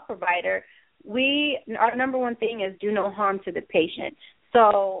professional, health provider, our number one thing is do no harm to the patient.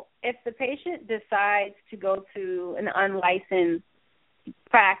 So if the patient decides to go to an unlicensed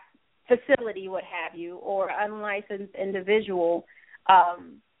facility, what have you, or unlicensed individual,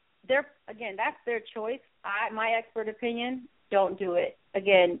 that's their choice. My expert opinion, don't do it.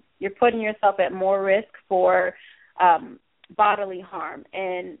 Again, you're putting yourself at more risk for bodily harm.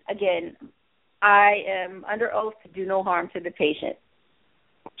 And again, I am under oath to do no harm to the patient.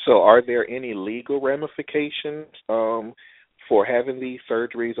 So are there any legal ramifications for having these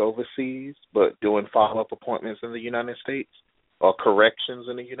surgeries overseas but doing follow-up appointments in the United States or corrections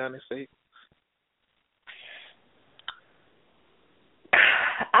in the United States?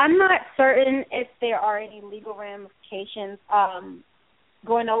 I'm not certain if there are any legal ramifications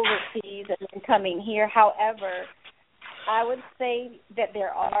going overseas and coming here. However, I would say that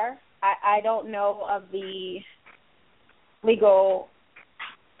there are. I don't know of the legal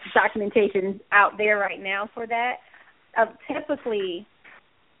documentation out there right now for that. Typically,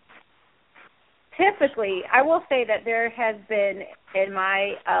 I will say that there has been, in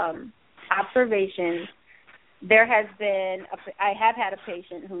my observation, I have had a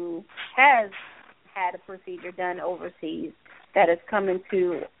patient who has had a procedure done overseas that has come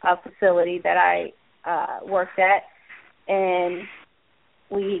into a facility that I worked at, and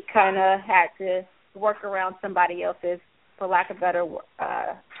we kind of had to work around somebody else's, for lack of better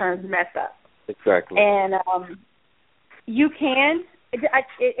terms, mess up. Exactly. And you can.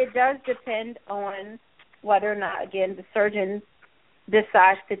 It does depend on whether or not, again, the surgeon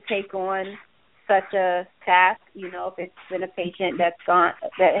decides to take on such a task. If it's been a patient that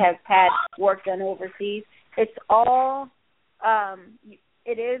has had work done overseas, it's all.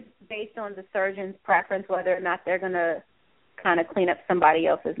 It is based on the surgeon's preference whether or not they're going to kind of clean up somebody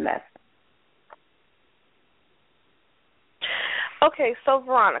else's mess. Okay, so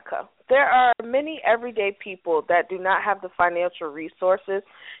Veronica, there are many everyday people that do not have the financial resources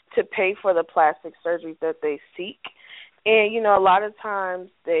to pay for the plastic surgery that they seek. And, a lot of times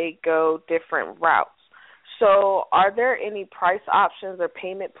they go different routes. So are there any price options or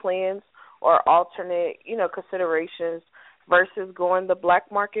payment plans or alternate, considerations versus going the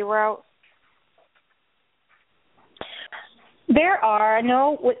black market route? There are. I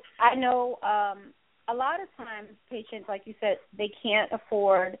know a lot of times patients, like you said, they can't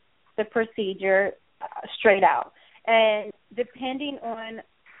afford the procedure straight out. And depending on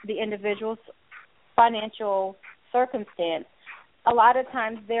the individual's financial circumstance, a lot of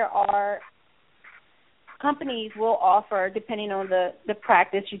times there are companies will offer, depending on the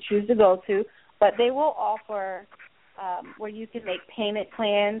practice you choose to go to, but they will offer where you can make payment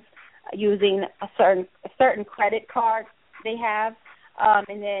plans using a certain credit card they have,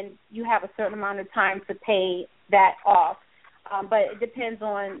 and then you have a certain amount of time to pay that off. But it depends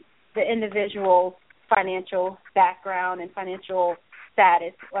on the individual's financial background and financial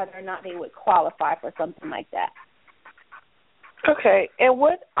status, whether or not they would qualify for something like that. Okay, and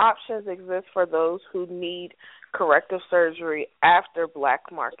what options exist for those who need corrective surgery after black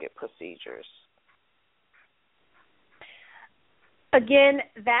market procedures? Again,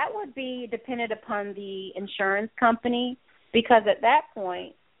 that would be dependent upon the insurance company, because at that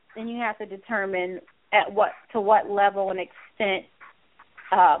point, then you have to determine to what level and extent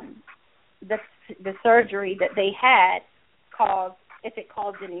the surgery that they had caused, if it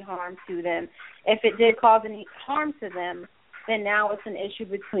caused any harm to them. If it did cause any harm to them, then now it's an issue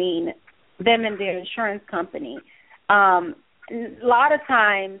between them and their insurance company. A lot of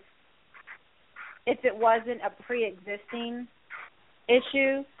times, if it wasn't a pre-existing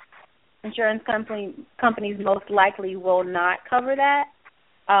issue, insurance companies most likely will not cover that.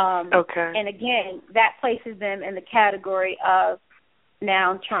 Okay. And again, that places them in the category of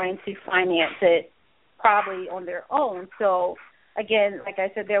now trying to finance it probably on their own. So again, like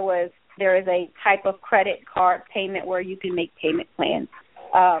I said, there was there is a type of credit card payment where you can make payment plans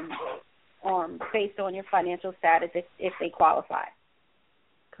based on your financial status if they qualify.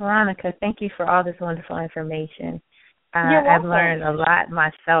 Veronica, thank you for all this wonderful information. You're welcome. I've learned a lot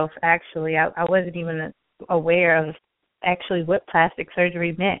myself, actually. I wasn't even aware of actually what plastic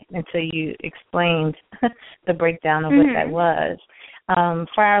surgery meant until you explained the breakdown of what that was.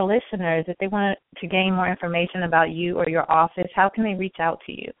 For our listeners, if they want to gain more information about you or your office, how can they reach out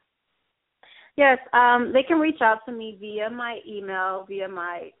to you? Yes, they can reach out to me via my email, via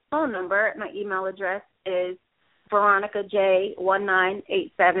my phone number. My email address is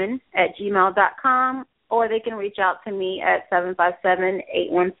veronicaj1987@gmail.com, or they can reach out to me at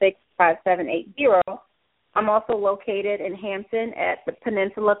 757-816-5780. I'm also located in Hampton at the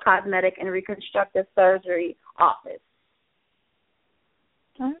Peninsula Cosmetic and Reconstructive Surgery office.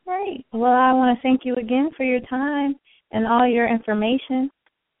 All right. Well, I want to thank you again for your time and all your information.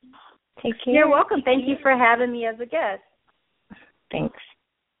 Take care. You're welcome. Thank you for having me as a guest. Thanks.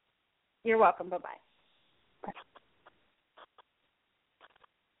 You're welcome. Bye-bye.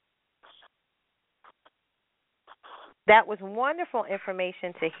 That was wonderful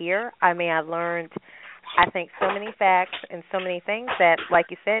information to hear. I mean, I learned, I think, so many facts and so many things that,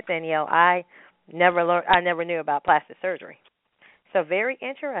 like you said, Danielle, I never knew about plastic surgery. So very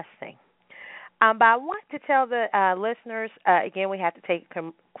interesting. But I want to tell the listeners, again, we have to take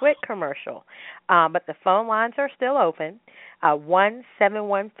a quick commercial. But the phone lines are still open,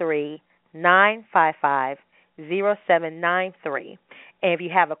 1-713-955-0793. And if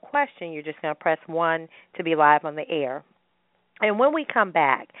you have a question, you're just going to press 1 to be live on the air. And when we come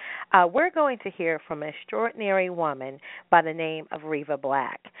back, we're going to hear from an extraordinary woman by the name of Reva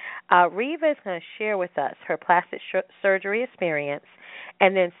Black. Reva is going to share with us her plastic surgery experience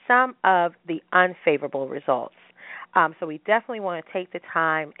and then some of the unfavorable results. So we definitely want to take the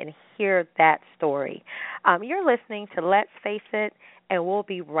time and hear that story. You're listening to Let's Face It, and we'll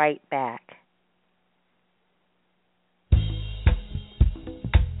be right back.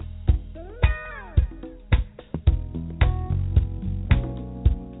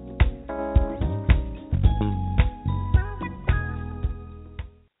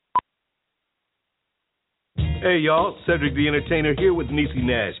 Hey, y'all. Cedric the Entertainer here with Niecy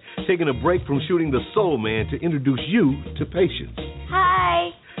Nash, taking a break from shooting The Soul Man to introduce you to Patience. Hi.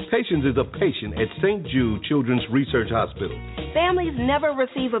 Patience is a patient at St. Jude Children's Research Hospital. Families never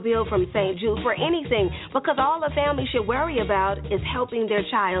receive a bill from St. Jude for anything because all the family should worry about is helping their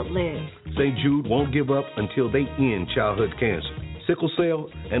child live. St. Jude won't give up until they end childhood cancer, sickle cell,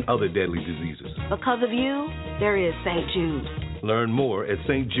 and other deadly diseases. Because of you, there is St. Jude. Learn more at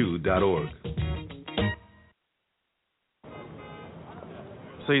stjude.org.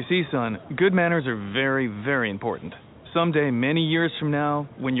 So you see, son, good manners are very, very important. Someday, many years from now,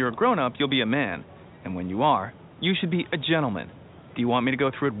 when you're a grown-up, you'll be a man. And when you are, you should be a gentleman. Do you want me to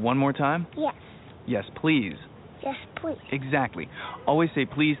go through it one more time? Yes. Yes, please. Yes, please. Exactly. Always say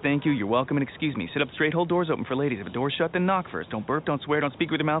please, thank you, you're welcome, and excuse me. Sit up straight, hold doors open for ladies. If a door's shut, then knock first. Don't burp, don't swear, don't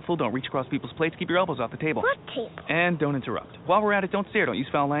speak with your mouth full, don't reach across people's plates, keep your elbows off the table. What table? And don't interrupt. While we're at it, don't stare, don't use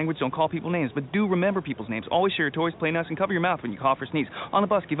foul language, don't call people names, but do remember people's names. Always share your toys, play nice, and cover your mouth when you cough or sneeze. On the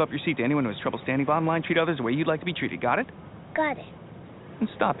bus, give up your seat to anyone who has trouble standing. Bottom line, treat others the way you'd like to be treated. Got it? Got it. And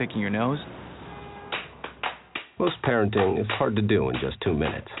stop picking your nose. Most parenting is hard to do in just 2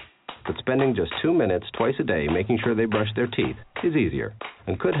 minutes. But spending just 2 minutes twice a day making sure they brush their teeth is easier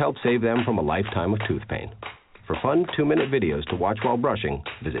and could help save them from a lifetime of tooth pain. For fun 2-minute videos to watch while brushing,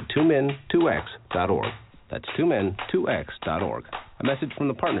 visit 2min2x.org. That's 2min2x.org. A message from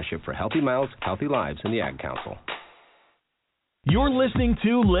the Partnership for Healthy Mouths, Healthy Lives, and the Ad Council. You're listening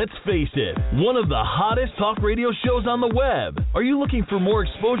to Let's Face It, one of the hottest talk radio shows on the web. Are you looking for more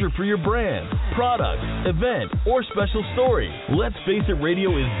exposure for your brand, product, event, or special story? Let's Face It Radio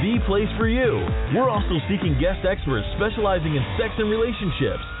is the place for you. We're also seeking guest experts specializing in sex and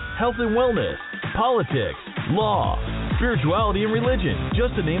relationships, health and wellness, politics, law, spirituality and religion,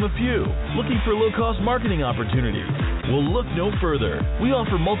 just to name a few. Looking for low-cost marketing opportunities? Well, look no further. We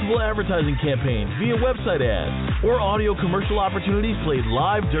offer multiple advertising campaigns via website ads or audio commercial opportunities played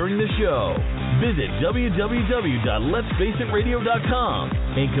live during the show. Visit www.letsfaceitradio.com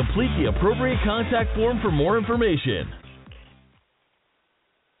and complete the appropriate contact form for more information.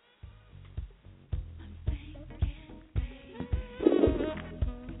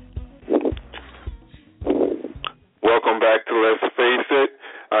 Welcome back to Let's Face It.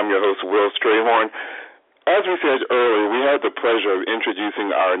 I'm your host, Wil Strayhorn. As we said earlier, we had the pleasure of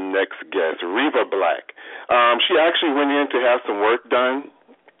introducing our next guest, Reva Black. She actually went in to have some work done,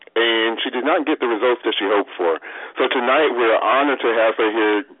 and she did not get the results that she hoped for. So tonight we're honored to have her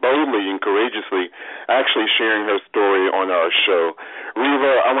here boldly and courageously actually sharing her story on our show.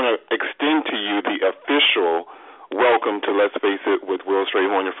 Reva, I want to extend to you the official welcome to Let's Face It with Wil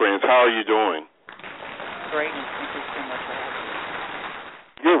Strayhorn and Friends. How are you doing? Great, and thank you so much for having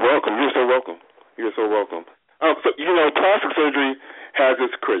me. You're welcome. You're so welcome. You're so welcome. So, plastic surgery has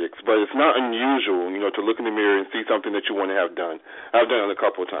its critics, but it's not unusual, to look in the mirror and see something that you want to have done. I've done it a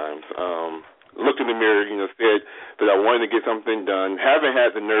couple of times. Looked in the mirror, said that I wanted to get something done. Haven't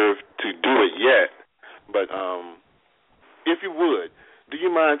had the nerve to do it yet, but if you would, do you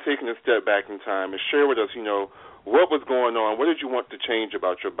mind taking a step back in time and share with us, what was going on? What did you want to change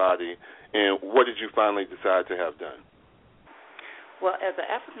about your body, and what did you finally decide to have done? Well, as an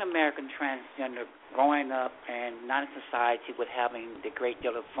African-American transgender, growing up and not in society with having the great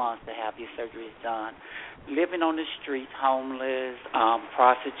deal of funds to have these surgeries done, living on the streets, homeless,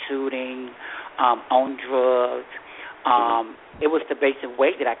 prostituting, on drugs, it was the basic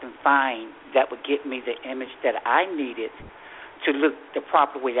way that I can find that would get me the image that I needed to look the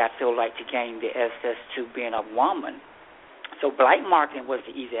proper way I feel like to gain the access to being a woman. So black marketing was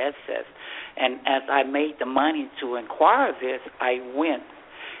the easy access. And as I made the money to acquire this, I went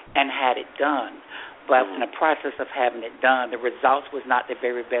and had it done. But in the process of having it done, the results was not the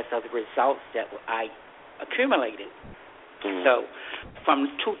very best of the results that I accumulated. So from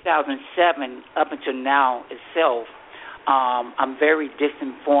 2007 up until now itself, I'm very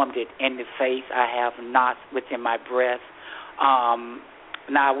disinformed in the face. I have knots within my breast.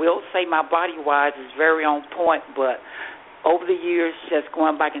 Now, I will say my body-wise is very on point, but over the years, just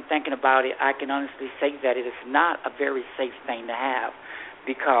going back and thinking about it, I can honestly say that it is not a very safe thing to have,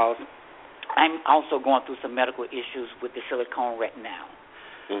 because I'm also going through some medical issues with the silicone right now.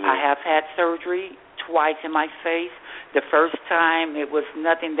 I have had surgery twice in my face. The first time, it was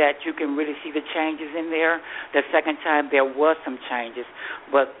nothing that you can really see the changes in there. The second time, there was some changes.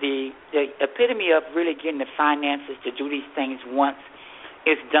 But the epitome of really getting the finances to do these things once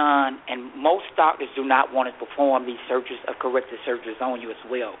is done, and most doctors do not want to perform these surgeries or corrective surgeries on you as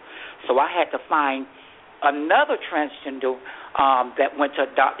well. So I had to find another transgender that went to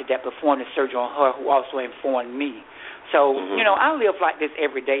a doctor that performed the surgery on her, who also informed me. So, I live like this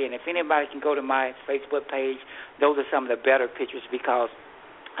every day, and if anybody can go to my Facebook page, those are some of the better pictures, because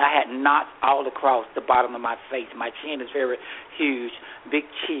I had knots all across the bottom of my face. My chin is very huge, big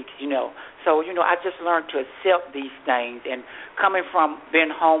cheeks, So, I just learned to accept these things. And coming from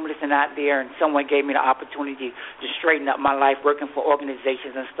being homeless and out there, and someone gave me the opportunity to straighten up my life working for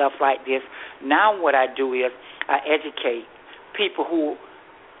organizations and stuff like this, now what I do is I educate people who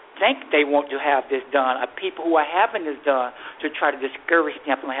think they want to have this done, or people who are having this done, to try to discourage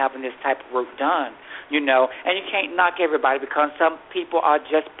them from having this type of work done. And you can't knock everybody, because some people are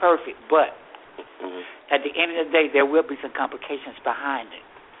just perfect. But at the end of the day, there will be some complications behind it.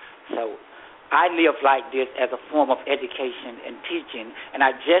 So I live like this as a form of education and teaching, and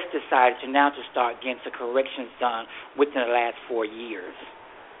I just decided to start getting some corrections done within the last 4 years.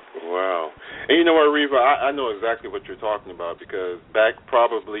 Wow. And you know what, Reva, I know exactly what you're talking about, because back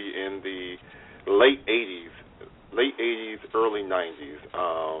probably in the late 80s, early 90s,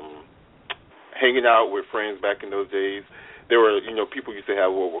 hanging out with friends back in those days, there were, people used to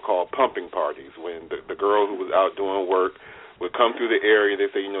have what were called pumping parties, when the girl who was out doing work would come through the area.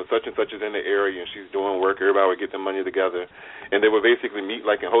 They say, such and such is in the area, and she's doing work. Everybody would get the money together, and they would basically meet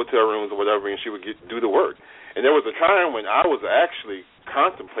like in hotel rooms or whatever, and she would do the work. And there was a time when I was actually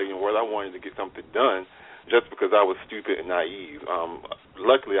contemplating whether I wanted to get something done, just because I was stupid and naive.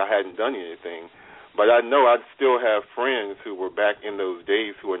 Luckily, I hadn't done anything. But I know I still have friends who were back in those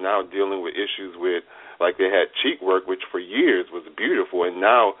days who are now dealing with issues with, like they had cheek work, which for years was beautiful, and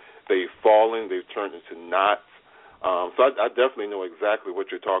now they've fallen, they've turned into knots. So I definitely know exactly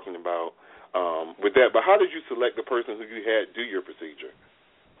what you're talking about with that. But how did you select the person who you had do your procedure?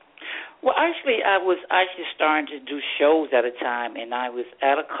 Well, actually, I was starting to do shows at a time, and I was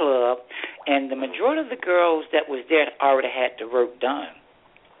at a club, and the majority of the girls that was there already had the work done.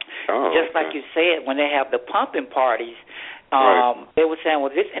 Just like you said, when they have the pumping parties, they were saying, well,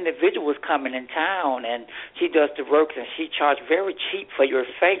 this individual was coming in town, and she does the work, and she charged very cheap for your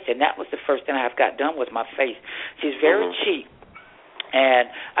face, and that was the first thing I've got done with my face. She's very cheap.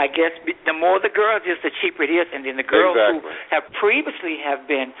 And I guess the more the girls is, the cheaper it is. And then the girls who have previously have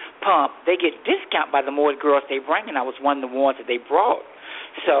been pumped, they get discount by the more girls they bring, and I was one of the ones that they brought.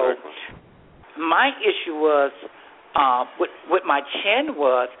 So my issue was with my chin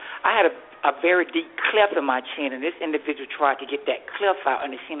was I had a very deep cleft in my chin, and this individual tried to get that cleft out,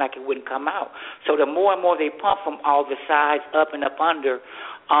 and it seemed like it wouldn't come out. So the more and more they pumped from all the sides, up and up under,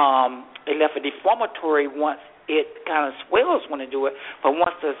 It left a deformatory once it kind of swells when they do it, but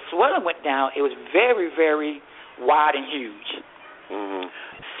once the swelling went down, it was very, very wide and huge. Mm-hmm.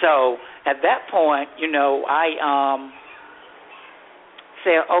 So at that point, I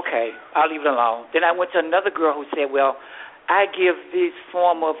said, okay, I'll leave it alone. Then I went to another girl who said, well, I give this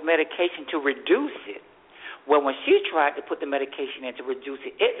form of medication to reduce it. Well, when she tried to put the medication in to reduce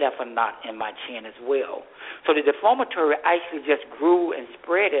it, it left a knot in my chin as well. So the deformatory actually just grew and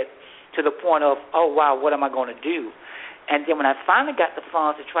spread it to the point of, oh, wow, what am I going to do? And then when I finally got the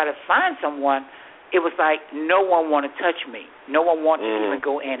funds to try to find someone, it was like no one wanted to touch me. No one wanted to even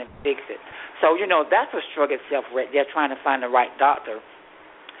go in and fix it. So, that's a struggle itself right there, trying to find the right doctor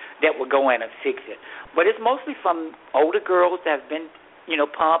that will go in and fix it. But it's mostly from older girls that have been,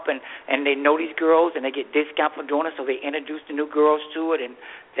 pump, and they know these girls, and they get discount for doing it, so they introduce the new girls to it, and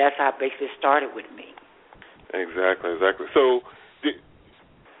that's how it basically started with me. Exactly. So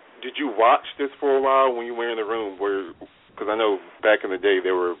did you watch this for a while when you were in the room? Because I know back in the day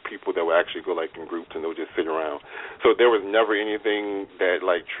there were people that would actually go like in groups and they would just sit around. So there was never anything that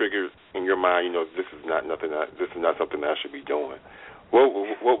like triggered in your mind, this is not something that I should be doing.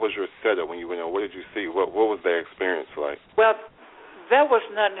 What was your setup when you went on? What did you see? What was their experience like? Well, there was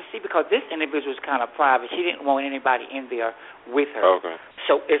nothing to see because this individual was kind of private. She didn't want anybody in there with her. Okay.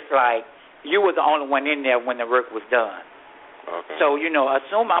 So it's like you were the only one in there when the work was done. Okay. So,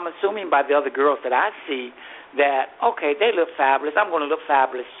 I'm assuming by the other girls that I see that, okay, they look fabulous. I'm going to look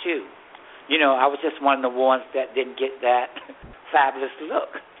fabulous too. I was just one of the ones that didn't get that fabulous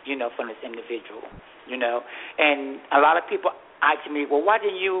look, from this individual, And a lot of people ask me, well, why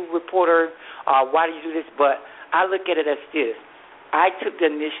didn't you report her? Why did you do this? But I look at it as this. I took the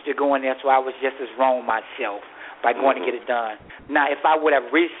initiative to go in there, so I was just as wrong myself by going to get it done. Now, if I would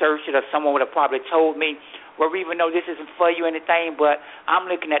have researched it or someone would have probably told me, well, even though this isn't for you or anything, but I'm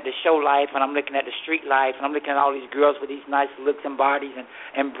looking at the show life and I'm looking at the street life and I'm looking at all these girls with these nice looks and bodies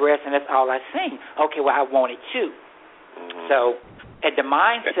and breasts, and that's all I see. Okay, well, I want it too. So at the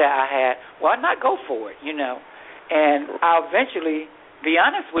mindset I had, well, I'd not go for it, And I'll eventually be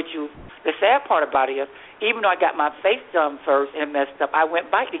honest with you, the sad part about it is, even though I got my face done first and messed up, I went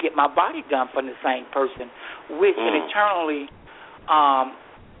back to get my body done from the same person, which internally,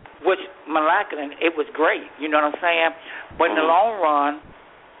 which miraculous, it was great, you know what I'm saying? But in the long run,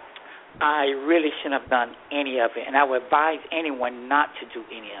 I really shouldn't have done any of it, and I would advise anyone not to do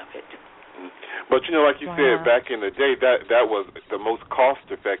any of it. But, like you said, back in the day, that was the most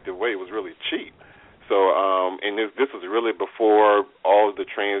cost-effective way. It was really cheap. So, and this was really before all the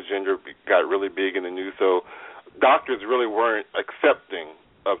transgender got really big in the news. So doctors really weren't accepting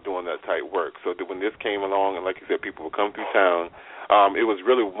of doing that type work. So that when this came along, and like you said, people would come through town, it was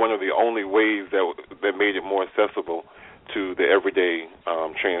really one of the only ways that made it more accessible to the everyday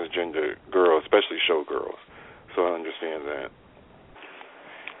transgender girls, especially show girls. So I understand that.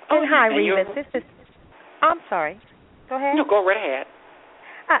 Oh, hi, Reva. I'm sorry. Go ahead. No, go right ahead.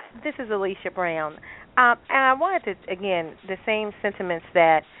 This is Alicia Brown. And I wanted to, again, the same sentiments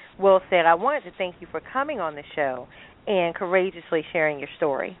that Will said, I wanted to thank you for coming on the show and courageously sharing your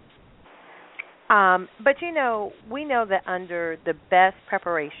story. But, we know that under the best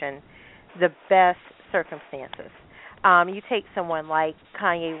preparation, the best circumstances, you take someone like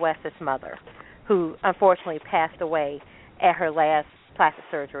Kanye West's mother, who unfortunately passed away at her last plastic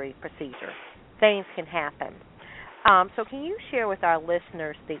surgery procedure. Things can happen. So can you share with our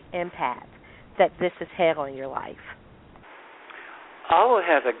listeners the impact that this has had on your life? Oh, it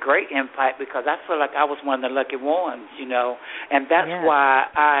has a great impact because I feel like I was one of the lucky ones, and that's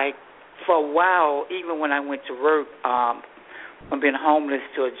why for a while, even when I went to work, from being homeless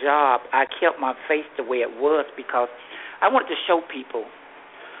to a job, I kept my face the way it was because I wanted to show people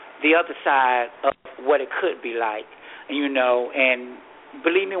the other side of what it could be like, and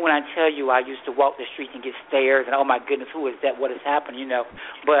believe me when I tell you I used to walk the streets and get stares and, oh, my goodness, who is that? What has happened,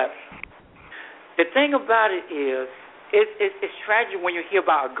 But the thing about it is it's tragic when you hear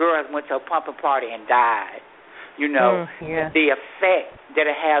about a girl that went to a pumping party and died. The effect that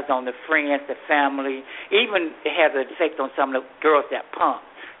it has on the friends, the family, even it has an effect on some of the girls that pump.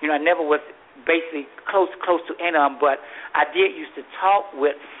 I never was basically close to any of them, but I did used to talk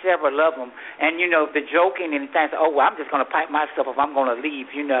with several of them, and the joking and things. Oh, well, I'm just going to pipe myself if I'm going to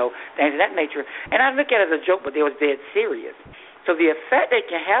leave, things of that nature. And I look at it as a joke, but they was dead serious. So the effect they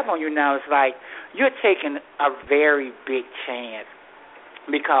can have on you now is like you're taking a very big chance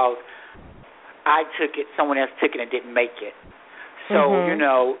because I took it, someone else took it and didn't make it. So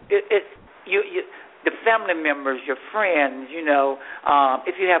it's the family members, your friends,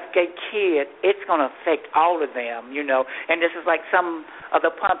 if you have gay kids, it's going to affect all of them, And this is like some of the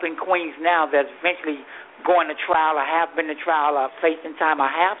pumping queens now that's eventually going to trial or have been to trial or facing time or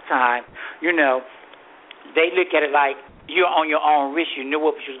halftime, they look at it like you're on your own risk. You knew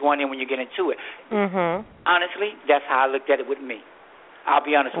what was going in when you get into it. Mm-hmm. Honestly, that's how I looked at it with me. I'll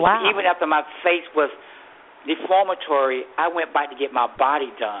be honest with you. Even after my face was deformatory, I went back to get my body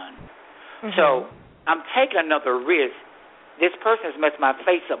done. Mm-hmm. So I'm taking another risk. This person has messed my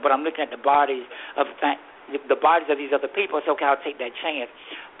face up, but I'm looking at the bodies of these other people. It's okay, I'll take that chance.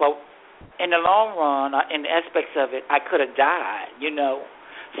 But in the long run, in the aspects of it, I could have died,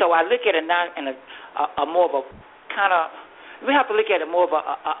 So I look at it now in a more of a kind of, we have to look at it more of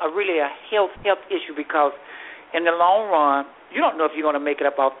a really a health issue, because in the long run, you don't know if you're going to make it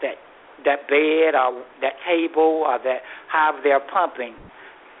up off that bed or that table or that however they're pumping.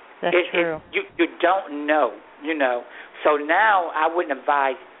 That's true. You don't know, So now I wouldn't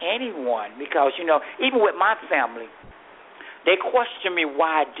advise anyone, because, even with my family, they question me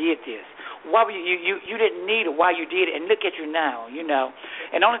why I did this. Why were you didn't need it, why you did it, and look at you now,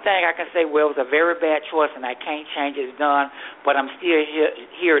 And the only thing I can say, it was a very bad choice, and I can't change it. It's done, but I'm still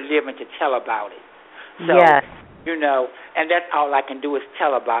here living to tell about it. So, yes. And that's all I can do is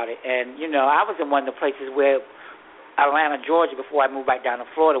tell about it. And, I was in one of the places where, Atlanta, Georgia, before I moved back down to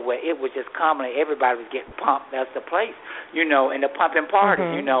Florida, where it was just common, everybody was getting pumped. That's the place, and the pumping parties,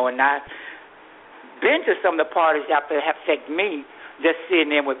 mm-hmm. And I've been to some of the parties that affect me, just sitting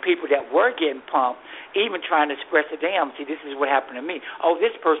there with people that were getting pumped, even trying to express to them, see, this is what happened to me. Oh,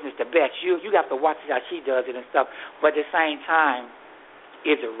 this person is the best. You have to watch how she does it and stuff. But at the same time,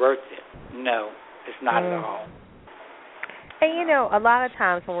 is it worth it? No, it's not at all. And, a lot of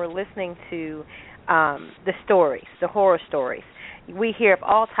times when we're listening to the stories, the horror stories, we hear of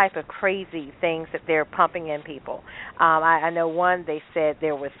all type of crazy things that they're pumping in people. I know one, they said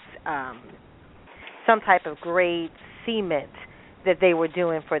there was some type of grade cement that they were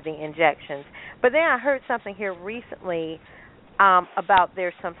doing for the injections. But then I heard something here recently about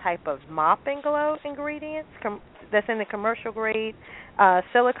there's some type of mopping glow ingredients that's in the commercial grade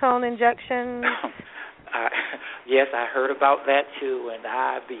silicone injections. Yes, I heard about that too, and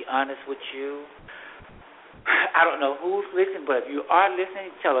I'll be honest with you, I don't know who's listening, but if you are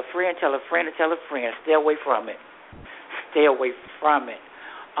listening, tell a friend, tell a friend, and tell a friend. Stay away from it. Stay away from it.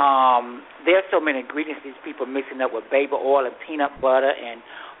 There's so many ingredients these people are mixing up with baby oil and peanut butter and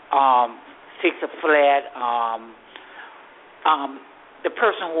fix-a-flat. The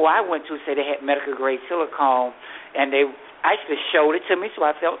person who I went to said they had medical-grade silicone, and they actually showed it to me, so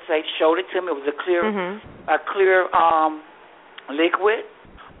I felt safe. Showed it to me. It was a clear liquid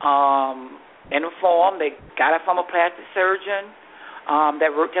in a form. They got it from a plastic surgeon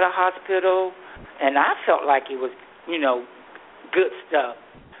that worked at a hospital, and I felt like it was, good stuff.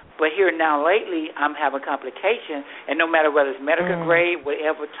 But here now lately, I'm having complications, and no matter whether it's medical grade,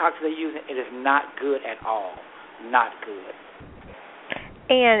 whatever toxin they're using, it is not good at all. Not good.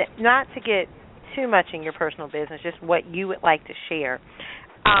 And not to get too much in your personal business, just what you would like to share.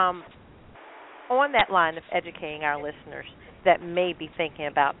 On that line of educating our listeners that may be thinking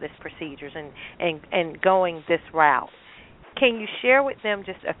about this procedures and going this route, can you share with them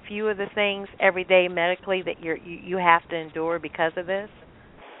just a few of the things every day medically that you have to endure because of this?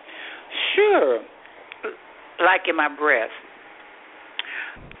 Sure. Like in my breast.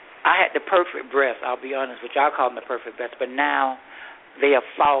 I had the perfect breast, I'll be honest with you. I'll call them the perfect breast. But now they are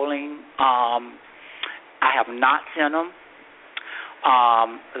falling. I have knots in them,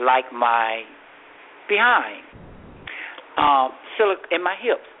 like my behind. In my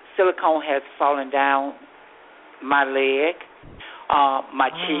hips. Silicone has fallen down my leg, my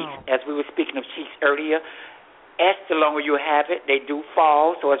cheeks, as we were speaking of cheeks earlier. As the longer you have it, they do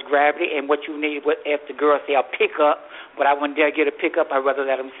fall, so it's gravity. And what you need, if the girls say, I'll pick up, but I wouldn't dare get a pick up, I'd rather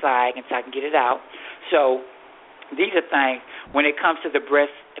let them sag until I can get it out. So these are things. When it comes to the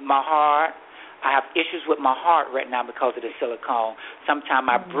breast, my heart, I have issues with my heart right now because of the silicone. Sometimes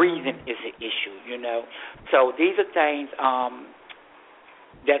my breathing is an issue, So these are things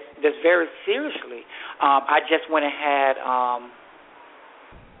that's very seriously. I just went and had,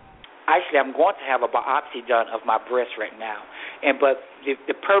 actually I'm going to have a biopsy done of my breast right now. But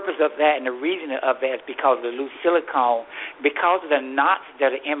the purpose of that and the reason of that is because of the loose silicone, because of the knots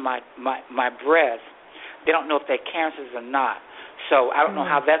that are in my breast. They don't know if they're cancers or not. So I don't know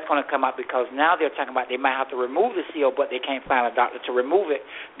how that's going to come out, because now they're talking about they might have to remove the seal, but they can't find a doctor to remove it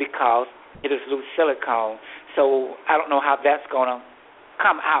because it is loose silicone. So I don't know how that's going to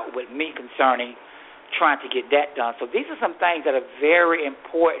come out with me concerning trying to get that done. So these are some things that are very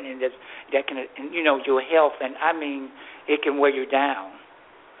important and that can, your health, and I mean, it can wear you down.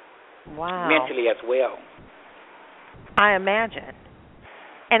 Wow. Mentally as well. I imagine.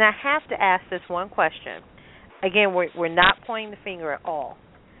 And I have to ask this one question. Again, we're not pointing the finger at all,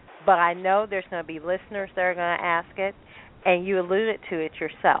 but I know there's going to be listeners that are going to ask it, and you alluded to it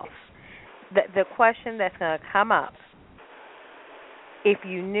yourself. The question that's going to come up, if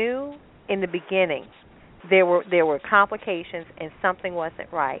you knew in the beginning there were complications and something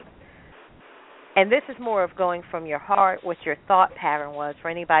wasn't right, and this is more of going from your heart, what your thought pattern was for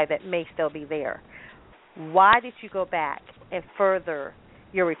anybody that may still be there, why did you go back and further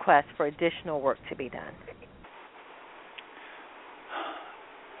your request for additional work to be done?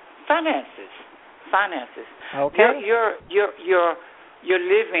 Finances. Okay. You're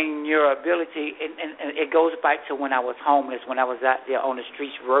living your ability, and it goes back to when I was homeless, when I was out there on the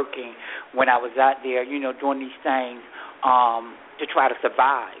streets working, when I was out there, doing these things to try to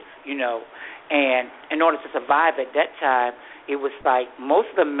survive, And in order to survive at that time, it was like most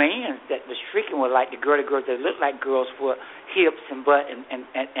of the men that was freaking were like the girls that looked like girls for hips and butt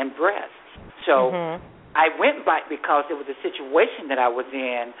and breasts. So I went back because it was a situation that I was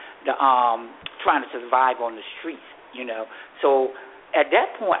in, trying to survive on the streets, So at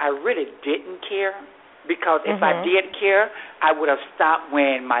that point, I really didn't care because if I did care, I would have stopped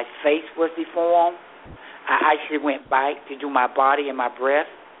when my face was deformed. I actually went back to do my body and my breath,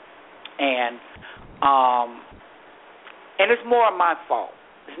 and it's more of my fault.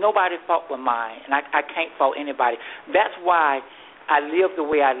 It's nobody's fault but mine, and I can't fault anybody. That's why I live the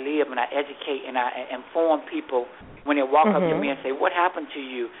way I live, and I educate and I inform people when they walk up to me and say, what happened to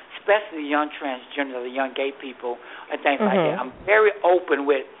you, especially the young transgender, the young gay people, and things like that. I'm very open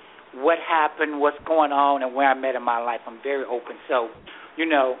with what happened, what's going on, and where I'm at in my life. I'm very open. So,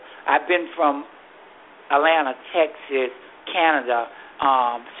 I've been from Atlanta, Texas, Canada,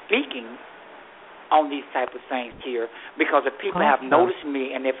 speaking on these type of things here because the people have noticed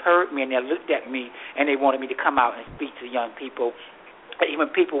me and they've heard me and they've looked at me and they wanted me to come out and speak to young people, even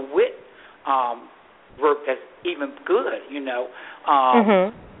people with work that's even good,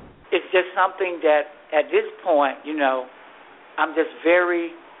 It's just something that at this point, I'm just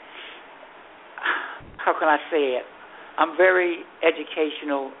very, how can I say it? I'm very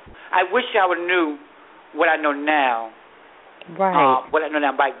educational. I wish I would knew what I know now. Right. What I know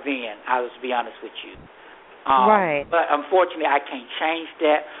now back then, I'll just be honest with you. Right. But unfortunately, I can't change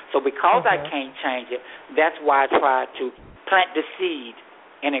that. So because I can't change it, that's why I try to plant the seed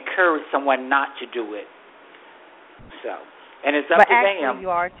and encourage someone not to do it. So, and it's up to them. But actually, you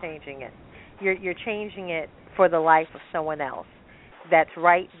are changing it. You're changing it for the life of someone else that's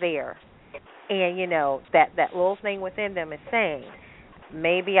right there. And, that little thing within them is saying,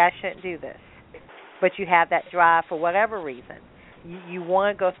 maybe I shouldn't do this. But you have that drive for whatever reason. You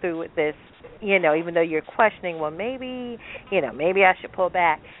want to go through with this, even though you're questioning, well, maybe I should pull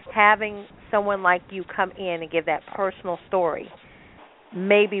back. Having someone like you come in and give that personal story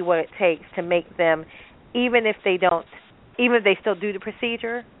may be what it takes to make them, even if they still do the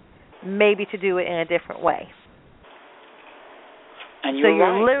procedure, maybe to do it in a different way. And so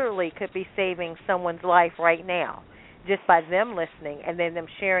you literally could be saving someone's life right now just by them listening and then them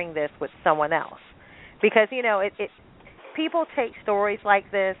sharing this with someone else. Because, people take stories like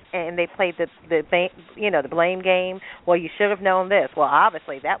this and they play the blame game. Well, you should have known this. Well,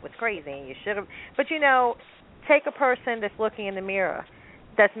 obviously that was crazy and you should have. But, take a person that's looking in the mirror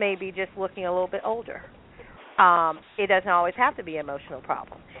that's maybe just looking a little bit older. It doesn't always have to be an emotional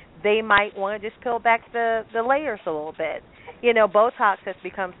problem. They might want to just peel back the layers a little bit. Botox has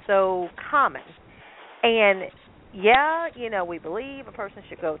become so common. And, we believe a person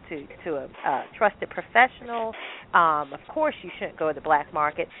should go to a trusted professional. Of course, you shouldn't go to the black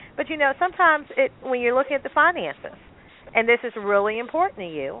market. But, sometimes when you're looking at the finances, and this is really important to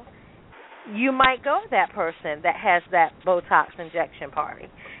you, you might go to that person that has that Botox injection party.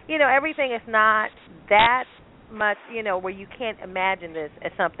 Everything is not that much, where you can't imagine this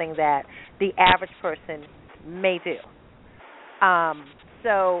as something that the average person may do.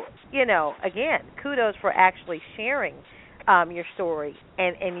 So, again, kudos for actually sharing your story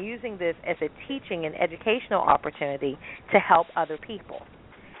and using this as a teaching and educational opportunity to help other people.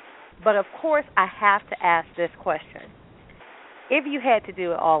 But, of course, I have to ask this question. If you had to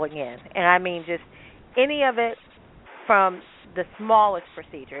do it all again, and I mean just any of it from the smallest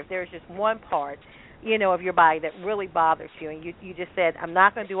procedure, if there's just one part, of your body that really bothers you, and you just said, I'm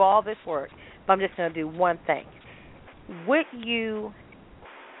not going to do all this work, but I'm just going to do one thing, would you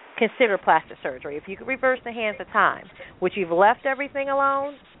consider plastic surgery? If you could reverse the hands of time, would you have left everything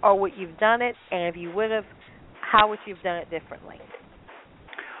alone, or would you have done it? And if you would have, how would you have done it differently?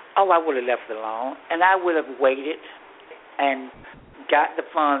 Oh, I would have left it alone, and I would have waited and got the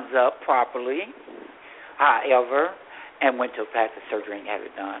funds up properly, however, and went to plastic surgery and had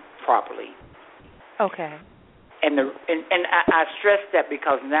it done properly. Okay. And I stress that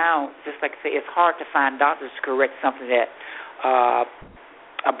because now, just like I say, it's hard to find doctors to correct something that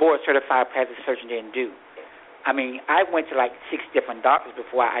a board-certified plastic surgeon didn't do. I mean, I went to like 6 different doctors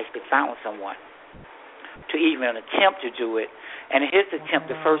before I actually found someone to even attempt to do it. And his attempt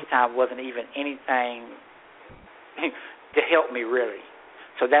the first time wasn't even anything to help me, really.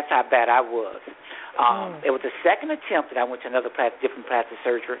 So that's how bad I was. It was the second attempt that I went to another different plastic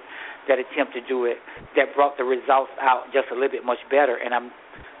surgery that attempted to do it that brought the results out just a little bit much better. And I'm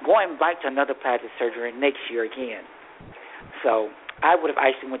going back to another plastic surgery next year again. So I would have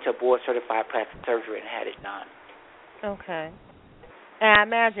actually went to a board-certified plastic surgery and had it done. Okay. And I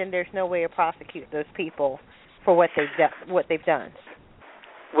imagine there's no way to prosecute those people for what they've done.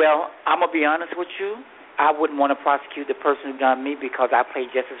 Well, I'm going to be honest with you. I wouldn't want to prosecute the person who done me because I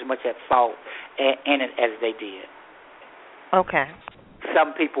played just as much at fault in it as they did. Okay.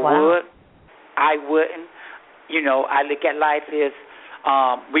 Some people would. I wouldn't. You know, I look at life as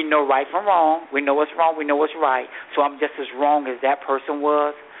we know right from wrong. We know what's wrong. We know what's right. So I'm just as wrong as that person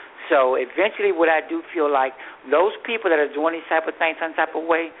was. So eventually what I do feel like those people that are doing these type of things some type of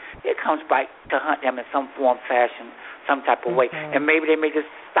way, it comes back to hunt them in some form, fashion, some type of way. And maybe they may just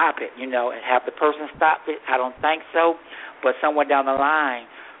stop it, you know, and have the person stop it. I don't think so. But somewhere down the line,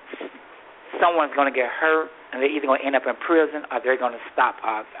 someone's going to get hurt, and they're either going to end up in prison or they're going to stop.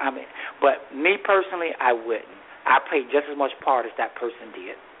 But me personally, I wouldn't. I played just as much part as that person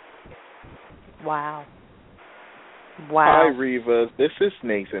did. Wow. Hi, Reva. This is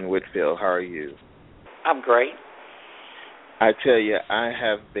Nathan Whitfield. How are you? I'm great. I tell you, I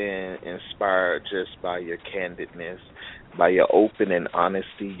have been inspired just by your candidness, by your open and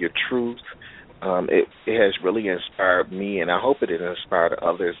honesty, your truth. It has really inspired me, and I hope it has inspired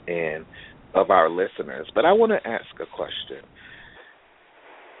others and of our listeners. But I want to ask a question.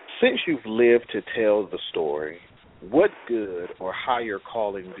 Since you've lived to tell the story, what good or higher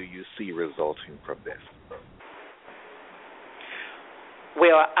calling do you see resulting from this?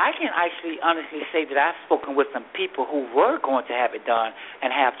 Well, I can actually honestly say that I've spoken with some people who were going to have it done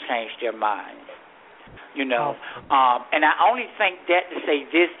and have changed their minds, you know. And I only think that to say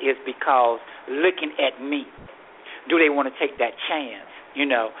this is because looking at me, do they want to take that chance, you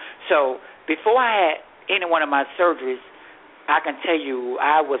know. So before I had any one of my surgeries, I can tell you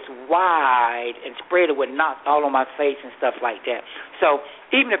I was wide and spread with knots all on my face and stuff like that. So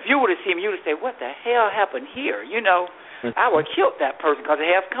even if you were to see me, you would say, what the hell happened here, you know. I would have killed that person because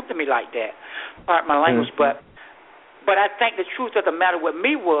they have come to me like that. Pardon my language, but I think the truth of the matter with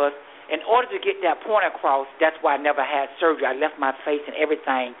me was, in order to get that point across, that's why I never had surgery. I left my face and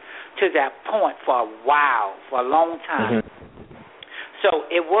everything to that point for a while, for a long time. So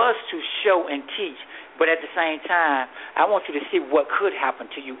it was to show and teach, but at the same time, I want you to see what could happen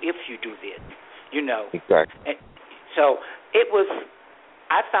to you if you do this, you know. Exactly. And so it was,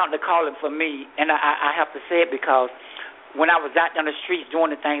 I found the calling for me, and I have to say it because when I was out on the streets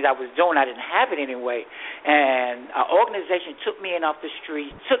doing the things I was doing, I didn't have it anyway. And an organization took me in off the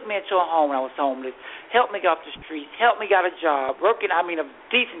street, took me into a home when I was homeless, helped me get off the streets, helped me get a job, a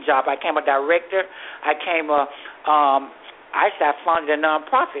decent job. I became a director. I funded a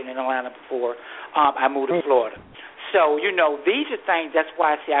nonprofit in Atlanta before I moved to Florida. So, you know, these are things, that's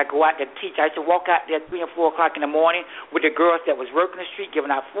why I say I go out there to teach. I used to walk out there at 3 and 4 o'clock in the morning with the girls that was working the street,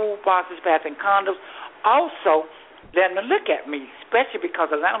 giving out food boxes, passing condoms. Also, letting them look at me, especially because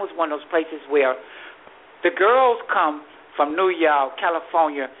Atlanta was one of those places where the girls come from New York,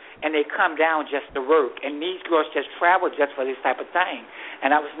 California, and they come down just to work. And these girls just travel just for this type of thing.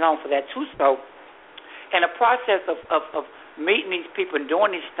 And I was known for that too. So in the process of meeting these people and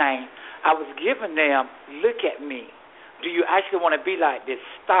doing these things, I was giving them, look at me. Do you actually want to be like this?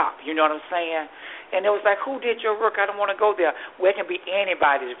 Stop. You know what I'm saying? And it was like, who did your work? I don't want to go there. Well, it can be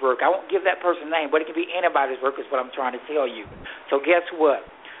anybody's work. I won't give that person a name, but it can be anybody's work is what I'm trying to tell you. So guess what?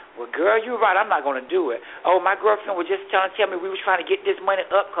 Well, girl, you're right. I'm not going to do it. Oh, my girlfriend was just trying to tell me we was trying to get this money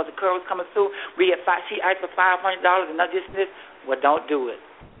up because the girl was coming through. She asked for $500 and not this and this. Well, don't do it.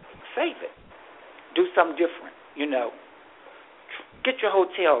 Save it. Do something different, you know. Get your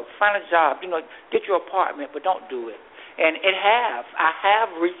hotel. Find a job. You know, get your apartment, but don't do it. And I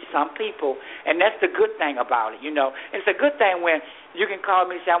have reached some people, and that's the good thing about it, you know. It's a good thing when you can call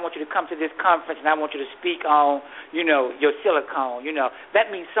me and say, I want you to come to this conference and I want you to speak on, you know, your silicone, you know.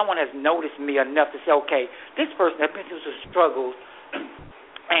 That means someone has noticed me enough to say, okay, this person has been through some struggles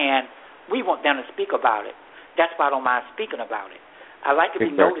and we want them to speak about it. That's why I don't mind speaking about it. I like to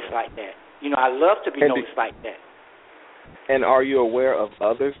be noticed like that. You know, I love to be noticed like that. And are you aware of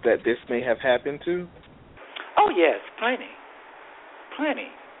others that this may have happened to? Oh, yes, plenty.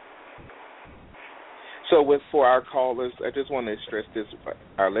 So for our callers, I just want to stress this,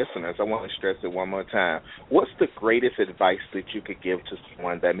 our listeners, I want to stress it one more time. What's the greatest advice that you could give to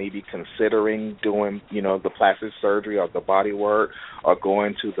someone that may be considering doing, you know, the plastic surgery or the body work or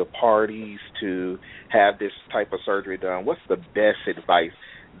going to the parties to have this type of surgery done? What's the best advice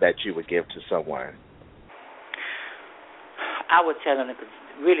that you would give to someone? I would tell them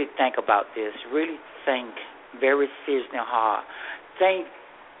to really think about this, really think very seriously and hard. Think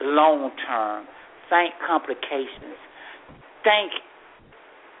long term. Think complications. Think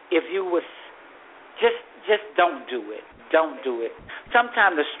if you was just don't do it. Don't do it.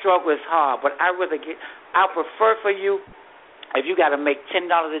 Sometimes the struggle is hard, but I prefer for you if you got to make $10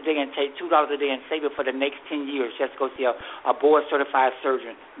 a day and take $2 a day and save it for the next 10 years. Just go see a board certified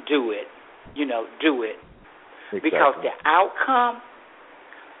surgeon. Do it. You know, do it. Exactly. Because the outcome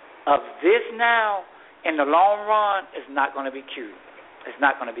of this now in the long run is not going to be cute. It's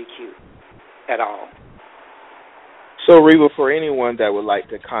not going to be cute at all. So, Reva, for anyone that would like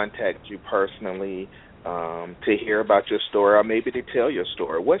to contact you personally to hear about your story or maybe to tell your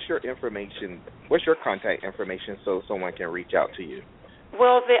story, what's your information? What's your contact information so someone can reach out to you?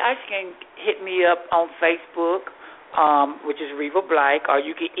 Well, they actually can hit me up on Facebook, which is Reva Blake, or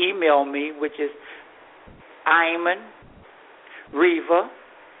you can email me, which is Reva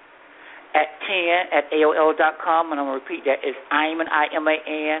at 10@AOL.com, and I'm going to repeat that. It's Iman,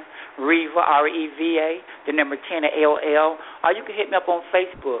 I-M-A-N, Reva, R-E-V-A, the number 10 at AOL. Or you can hit me up on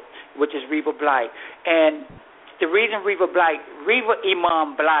Facebook, which is Reva Blake. And the reason Reva Blake, Reva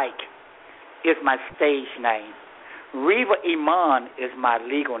Iman Blake is my stage name. Reva Iman is my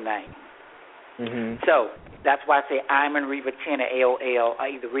legal name. Mm-hmm. So that's why I say Iman Reva 10 at AOL, or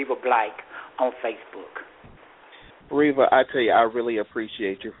either Reva Blake on Facebook. Reva, I tell you, I really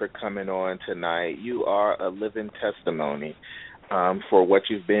appreciate you for coming on tonight. You are a living testimony for what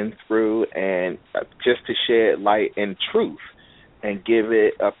you've been through, and just to shed light and truth and give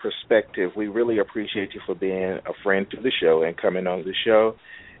it a perspective. We really appreciate you for being a friend to the show and coming on the show,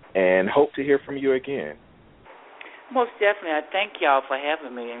 and hope to hear from you again. Most definitely. I thank y'all for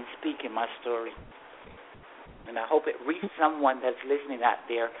having me and speaking my story. And I hope it reaches someone that's listening out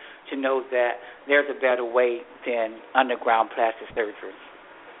there to know that there's a better way than underground plastic surgery.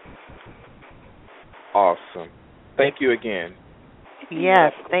 Awesome. Thank you again.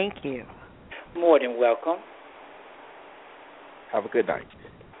 Yes, thank you. More than welcome. Have a good night.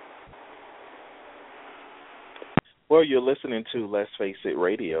 Well, you're listening to Let's Face It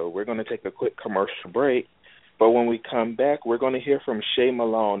Radio. We're going to take a quick commercial break, but when we come back, we're going to hear from Shay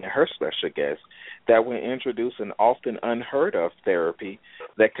Malone and her special guest that will introduce an often unheard of therapy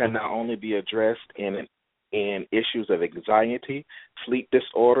that can not only be addressed in issues of anxiety, sleep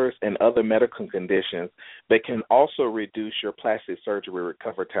disorders, and other medical conditions, but can also reduce your plastic surgery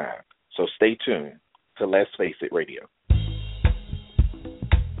recovery time. So stay tuned to Let's Face It Radio.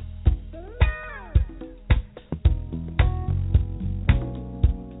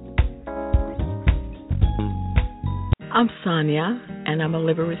 I'm Sonia, and I'm a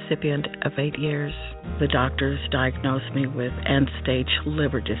liver recipient of 8 years. The doctors diagnosed me with end-stage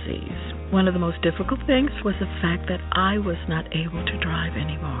liver disease. One of the most difficult things was the fact that I was not able to drive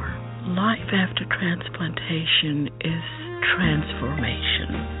anymore. Life after transplantation is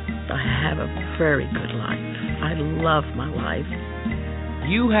transformation. I have a very good life. I love my life.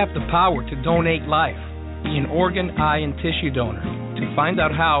 You have the power to donate life. Be an organ, eye, and tissue donor. To find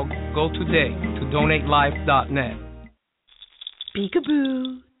out how, go today to donatelife.net.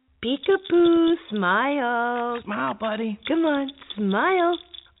 Peekaboo, peekaboo, smile. Smile, buddy. Come on, smile.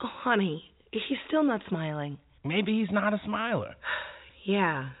 Oh, honey, he's still not smiling. Maybe he's not a smiler.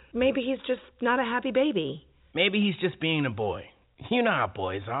 Yeah, maybe he's just not a happy baby. Maybe he's just being a boy. You know how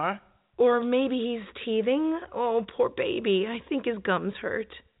boys are. Or maybe he's teething. Oh, poor baby. I think his gums hurt.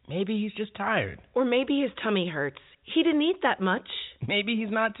 Maybe he's just tired. Or maybe his tummy hurts. He didn't eat that much. Maybe he's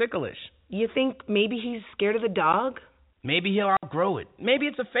not ticklish. You think maybe he's scared of the dog? Maybe he'll outgrow it. Maybe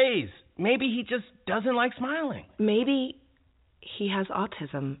it's a phase. Maybe he just doesn't like smiling. Maybe he has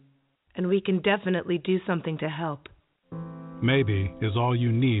autism, and we can definitely do something to help. Maybe is all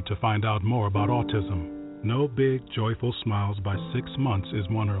you need to find out more about autism. No big, joyful smiles by 6 months is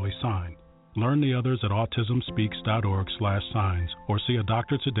one early sign. Learn the others at autismspeaks.org/signs or see a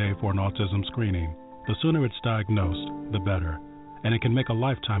doctor today for an autism screening. The sooner it's diagnosed, the better. And it can make a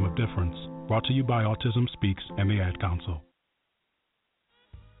lifetime of difference. Brought to you by Autism Speaks and the Ad Council.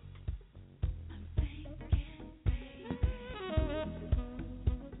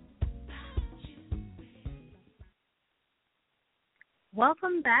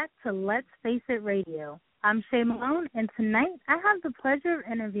 Welcome back to Let's Face It Radio. I'm Shay Malone, and tonight I have the pleasure of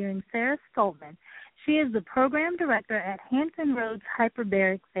interviewing Sarah Stoltman. She is the program director at Hampton Roads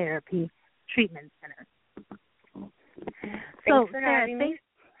Hyperbaric Therapy Treatment Center. Thanks for having me.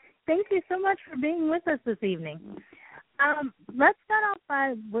 Thank you so much for being with us this evening. Let's start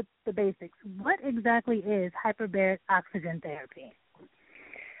off with the basics. What exactly is hyperbaric oxygen therapy?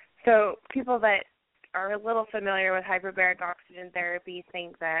 So people that are a little familiar with hyperbaric oxygen therapy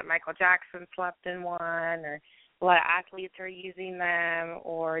think that Michael Jackson slept in one, or a lot of athletes are using them,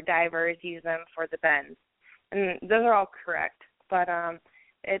 or divers use them for the bends. And those are all correct, but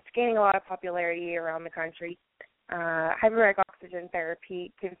it's gaining a lot of popularity around the country. Hyperbaric oxygen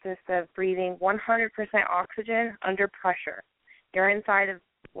therapy consists of breathing 100% oxygen under pressure. You're inside of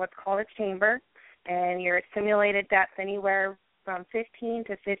what's called a chamber, and you're at simulated depth anywhere from 15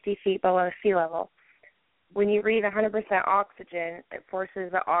 to 50 feet below sea level. When you breathe 100% oxygen, it forces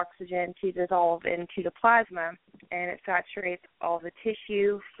the oxygen to dissolve into the plasma, and it saturates all the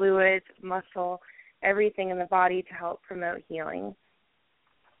tissue, fluids, muscle, everything in the body to help promote healing.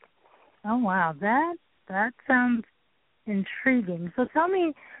 Oh, wow. That sounds intriguing. So tell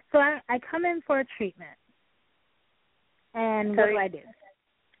me, so I come in for a treatment, and what do I do?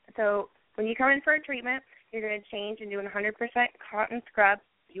 So when you come in for a treatment, you're going to change and do a 100% cotton scrub.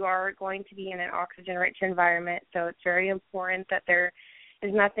 You are going to be in an oxygen-rich environment, so it's very important that there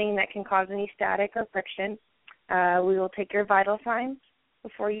is nothing that can cause any static or friction. We will take your vital signs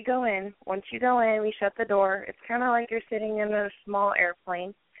before you go in. Once you go in, we shut the door. It's kind of like you're sitting in a small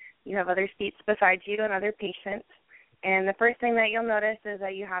airplane. You have other seats beside you and other patients. And the first thing that you'll notice is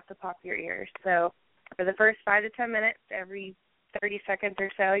that you have to pop your ears. So for the first 5 to 10 minutes, every 30 seconds or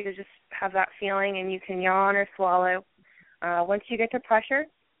so, you'll just have that feeling, and you can yawn or swallow. Once you get to pressure,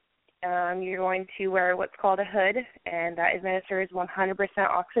 you're going to wear what's called a hood, and that administers 100%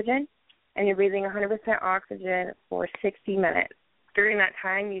 oxygen, and you're breathing 100% oxygen for 60 minutes. During that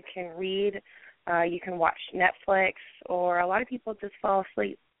time, you can read, you can watch Netflix, or a lot of people just fall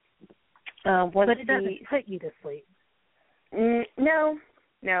asleep. But it doesn't put you to sleep. No.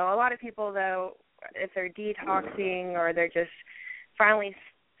 A lot of people, though, if they're detoxing or they're just finally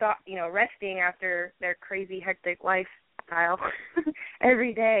resting after their crazy, hectic lifestyle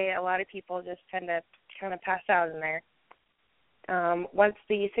every day, a lot of people just tend to kind of pass out in there. Once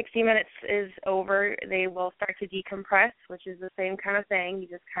the 60 minutes is over, they will start to decompress, which is the same kind of thing. You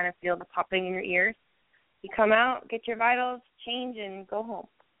just kind of feel the popping in your ears. You come out, get your vitals, change, and go home.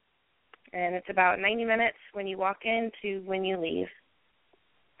 And it's about 90 minutes when you walk in to when you leave.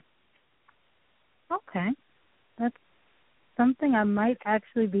 Okay. That's something I might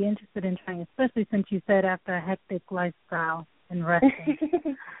actually be interested in trying, especially since you said after a hectic lifestyle and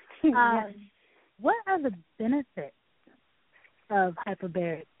resting. What are the benefits of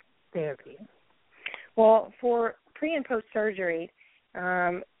hyperbaric therapy? Well, for pre- and post-surgery,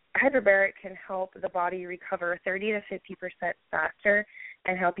 hyperbaric can help the body recover 30 to 50% faster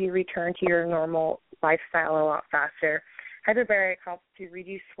and help you return to your normal lifestyle a lot faster. Hyperbaric helps to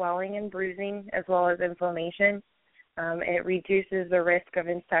reduce swelling and bruising as well as inflammation. It reduces the risk of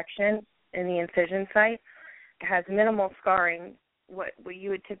infection in the incision site. It has minimal scarring. What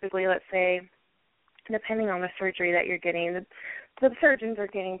you would typically, let's say, depending on the surgery that you're getting, the surgeons are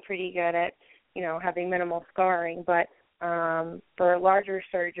getting pretty good at, having minimal scarring. But for larger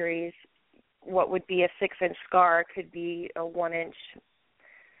surgeries, what would be a 6-inch scar could be a 1-inch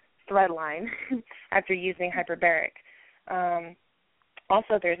thread line after using hyperbaric.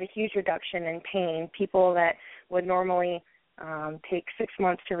 Also, there's a huge reduction in pain. People that would normally take 6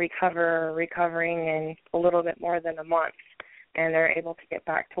 months to recover are recovering in a little bit more than a month, and they're able to get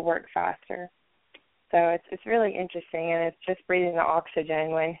back to work faster. So it's really interesting, and it's just breathing the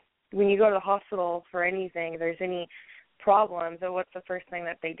oxygen. When you go to the hospital for anything, if there's any problems, so what's the first thing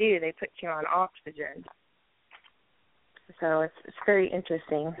that they do? They put you on oxygen. So it's very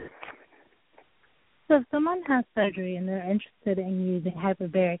interesting. So if someone has surgery and they're interested in using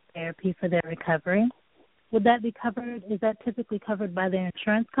hyperbaric therapy for their recovery, would that be covered? Is that typically covered by their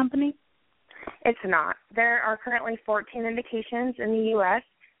insurance company? It's not. There are currently 14 indications in the U.S.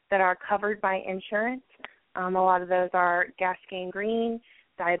 that are covered by insurance. A lot of those are gas gangrene,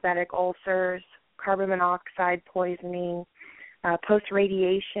 diabetic ulcers, carbon monoxide poisoning,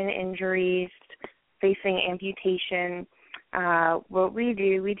 post-radiation injuries, facing amputation. What we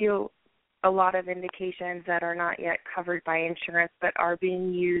do a lot of indications that are not yet covered by insurance but are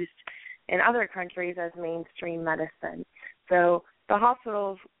being used in other countries as mainstream medicine. So the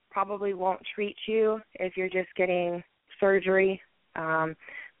hospitals probably won't treat you if you're just getting surgery,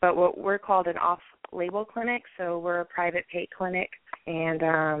 but what we're called an off-label clinic, so we're a private pay clinic, and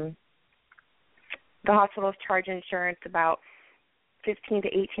the hospitals charge insurance about $1,500 to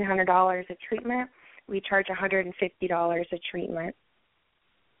 $1,800 a treatment. We charge $150 a treatment.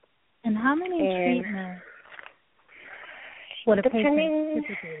 And how many treatments would a patient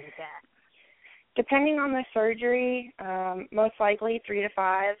typically get? Depending on the surgery, most likely 3 to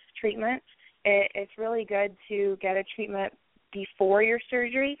 5 treatments. It's really good to get a treatment before your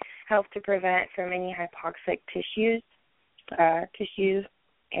surgery, helps to prevent from any hypoxic tissues,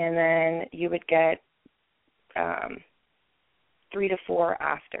 and then you would get 3 to 4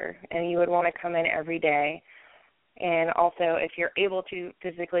 after, and you would want to come in every day. And also, if you're able to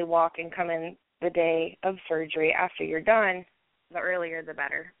physically walk and come in the day of surgery after you're done, the earlier the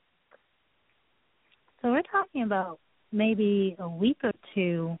better. So we're talking about maybe a week or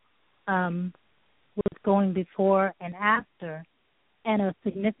two with going before and after, and a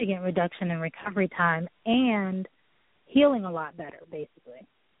significant reduction in recovery time and healing a lot better, basically.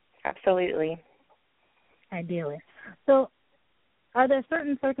 Absolutely. Ideally. So are there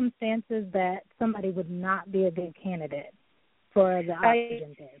certain circumstances that somebody would not be a good candidate for the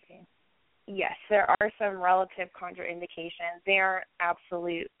oxygen therapy? Yes, there are some relative contraindications. They aren't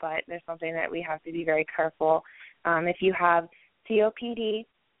absolute, but there's something that we have to be very careful. If you have COPD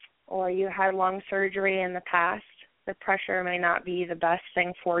or you had lung surgery in the past, the pressure may not be the best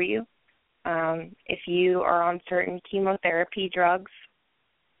thing for you. If you are on certain chemotherapy drugs,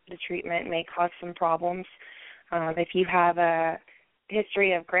 the treatment may cause some problems. If you have a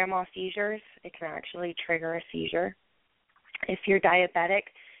history of grand mal seizures, it can actually trigger a seizure. If you're diabetic,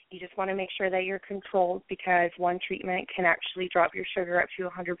 you just want to make sure that you're controlled, because one treatment can actually drop your sugar up to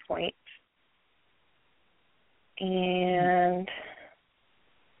 100 points. And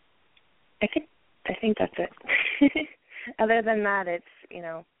I think that's it. Other than that,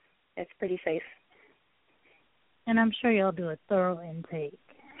 it's pretty safe. And I'm sure you'll do a thorough intake.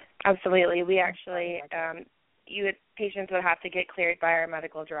 Absolutely. We actually, patients would have to get cleared by our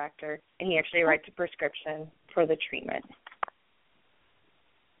medical director, and he actually writes a prescription for the treatment.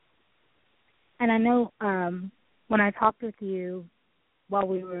 And I know when I talked with you while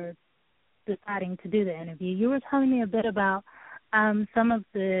we were deciding to do the interview, you were telling me a bit about some of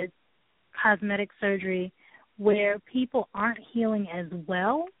the cosmetic surgery where people aren't healing as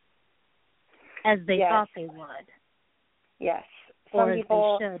well as they thought they would. Yes. Some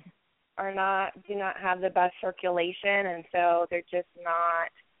people should. do not have the best circulation, and so they're just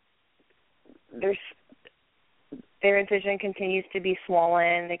not. Their incision continues to be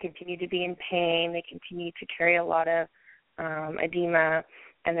swollen. They continue to be in pain. They continue to carry a lot of edema,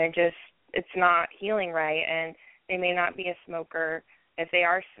 and it's not healing right. And they may not be a smoker. If they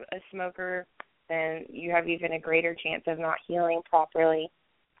are a smoker, then you have even a greater chance of not healing properly.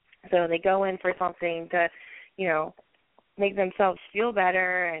 So they go in for something to, make themselves feel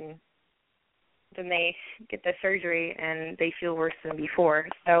better, and then they get the surgery and they feel worse than before.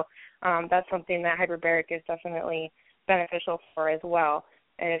 So that's something that hyperbaric is definitely beneficial for as well.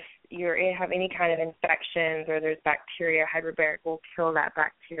 And if you have any kind of infections or there's bacteria, hyperbaric will kill that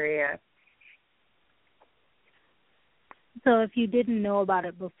bacteria. So if you didn't know about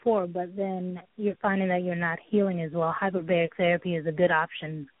it before, but then you're finding that you're not healing as well, hyperbaric therapy is a good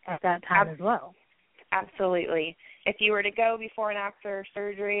option at that time as well. Absolutely. If you were to go before and after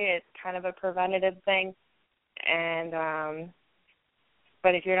surgery, it's kind of a preventative thing. And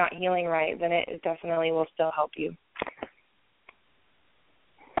but if you're not healing right, then it definitely will still help you.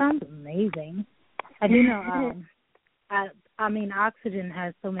 Sounds amazing. I do know. I mean, oxygen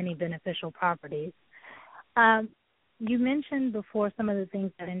has so many beneficial properties. You mentioned before some of the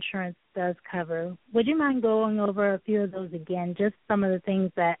things that insurance does cover. Would you mind going over a few of those again? Just some of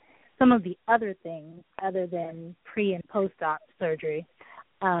the other things other than pre and post-op surgery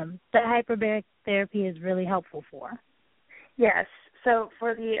that hyperbaric therapy is really helpful for. Yes. So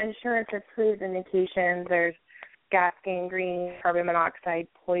for the insurance-approved indications, there's gas gangrene, carbon monoxide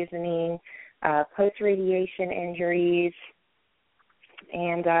poisoning, post-radiation injuries,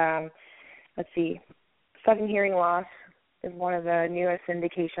 and sudden hearing loss is one of the newest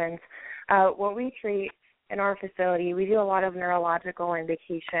indications. What we treat in our facility, we do a lot of neurological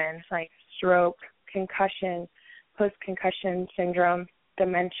indications like stroke, concussion, post-concussion syndrome,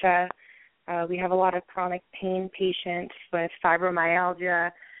 dementia, We have a lot of chronic pain patients with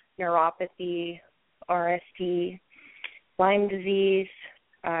fibromyalgia, neuropathy, RSD, Lyme disease,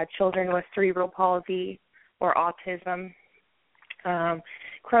 children with cerebral palsy or autism,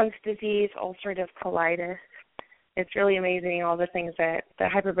 Crohn's disease, ulcerative colitis. It's really amazing all the things that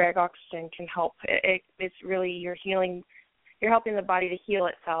hyperbaric oxygen can help. It's really you're helping the body to heal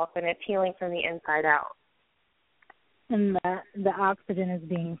itself, and it's healing from the inside out. And the oxygen is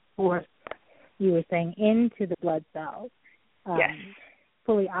being forced, you were saying, into the blood cells. Yes.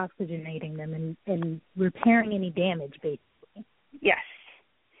 Fully oxygenating them and repairing any damage, basically. Yes.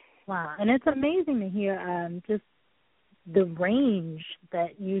 Wow. And it's amazing to hear just the range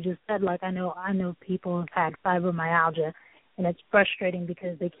that you just said. Like, I know people have had fibromyalgia, and it's frustrating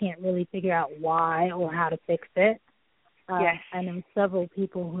because they can't really figure out why or how to fix it. Yes. I know several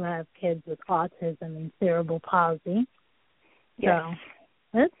people who have kids with autism and cerebral palsy. Yes.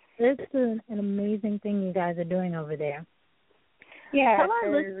 So it's an amazing thing you guys are doing over there. Yeah, Tell it's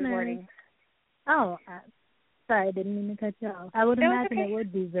our very listeners, rewarding. Oh, sorry, I didn't mean to cut you off. I would imagine okay. it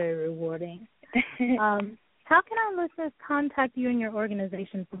would be very rewarding. How can our listeners contact you and your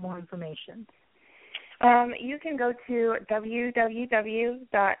organization for more information? You can go to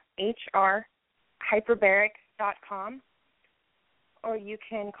www.hrhyperbaric.com, or you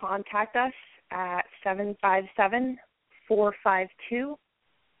can contact us at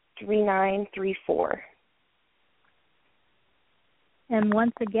 757-452-3934. And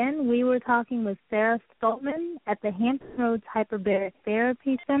once again, we were talking with Sarah Stoltman at the Hampton Roads Hyperbaric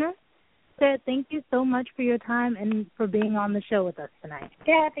Therapy Center. Sarah, thank you so much for your time and for being on the show with us tonight.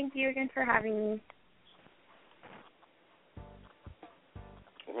 Yeah, thank you again for having me.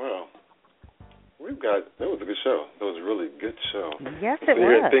 Well, that was a good show. That was a really good show. Yes, it was.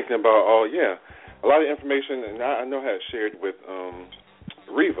 Here thinking about, a lot of information, and I know I had shared with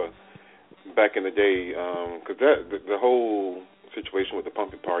Reva back in the day, because the whole situation with the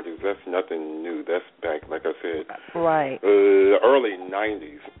pumping parties, that's nothing new. That's back, like I said, right, the early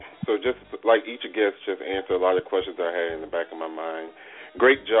 90s. So just like each guest just answered a lot of questions I had in the back of my mind.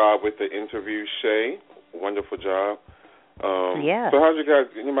 Great job with the interview, Shay. Wonderful job. Yeah. So how did you guys,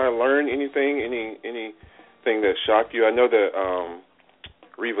 anybody learn anything, anything that shocked you? I know that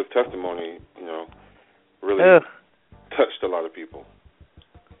Reva's testimony, really touched a lot of people.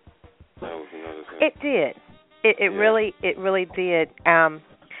 That was another thing. It did. It really did. And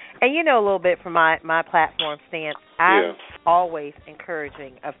a little bit from my platform stance, I'm always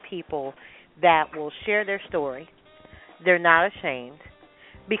encouraging of people that will share their story. They're not ashamed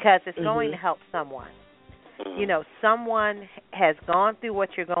because it's going to help someone. Someone has gone through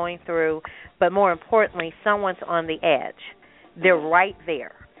what you're going through, but more importantly, someone's on the edge. They're right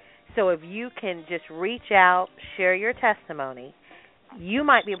there. So if you can just reach out, share your testimony, you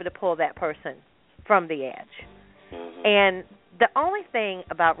might be able to pull that person from the edge. And the only thing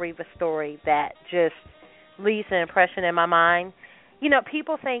about Reva's story that just leaves an impression in my mind,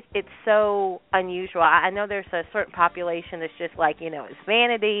 people think it's so unusual. I know there's a certain population that's just like, it's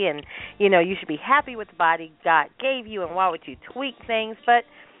vanity and, you should be happy with the body God gave you and why would you tweak things? But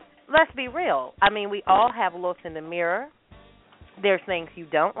let's be real. I mean, we all have looks in the mirror. There's things you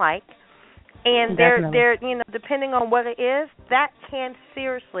don't like. And they're depending on what it is, that can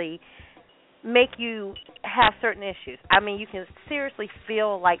seriously make you have certain issues. I mean, you can seriously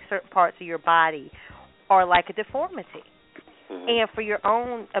feel like certain parts of your body are like a deformity. And for your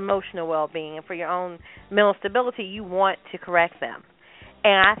own emotional well-being and for your own mental stability, you want to correct them.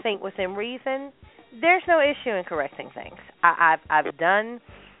 And I think within reason, there's no issue in correcting things. I've done,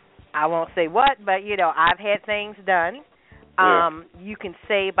 I won't say what, but, I've had things done. You can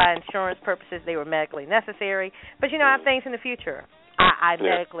say by insurance purposes they were medically necessary. But, I have things in the future I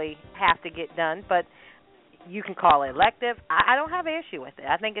medically have to get done. But you can call it elective. I don't have an issue with it.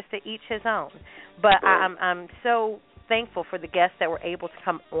 I think it's to each his own. But I'm so thankful for the guests that were able to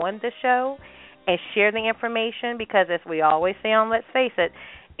come on the show and share the information because, as we always say on Let's Face It,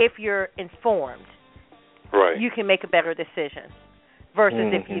 if you're informed, you can make a better decision.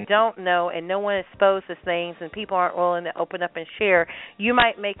 Versus if you don't know and no one exposes things and people aren't willing to open up and share, you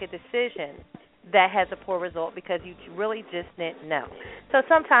might make a decision that has a poor result because you really just didn't know. So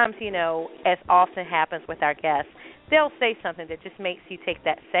sometimes, as often happens with our guests, they'll say something that just makes you take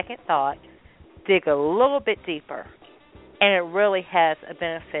that second thought, dig a little bit deeper, and it really has a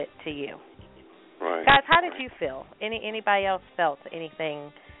benefit to you. Right. Guys, how did you feel? Anybody else felt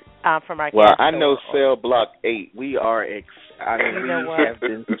anything from our guests? Well, I know Cell Block 8. We are we have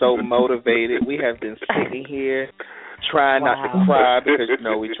been so motivated. We have been sitting here Trying not to cry because,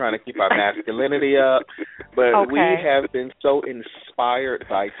 we're trying to keep our masculinity up. But we have been so inspired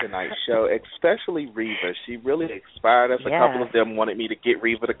by tonight's show, especially Reva. She really inspired us. A couple of them wanted me to get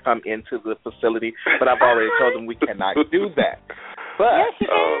Reva to come into the facility, but I've already told them we cannot do that. But yes, she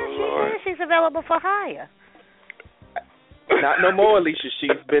can. She's available for hire. Not no more, Alicia.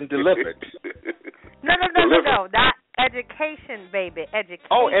 She's been delivered. No. Not education, baby.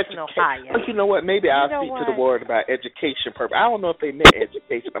 Educational hire. But you know what? Maybe I'll speak to the word about education purpose. I don't know if they meant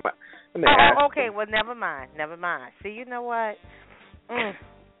education. Okay. Well, never mind. See, you know what?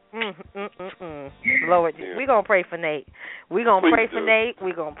 Lord, we're going to pray for Nate. We're going to pray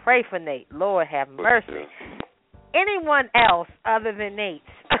for Nate. Lord, have mercy. Anyone else other than Nate?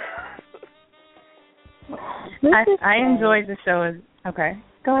 I enjoyed the show. Okay.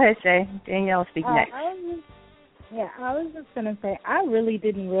 Go ahead, Shay. Danielle, speak next. I was just going to say, I really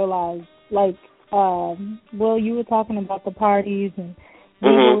didn't realize, Will, you were talking about the parties and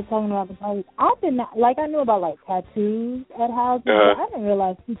people were talking about the parties. I did not, I knew about, tattoos at houses, but I didn't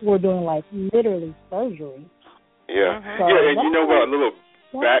realize people were doing, literally surgery. Yeah. And you know what, a little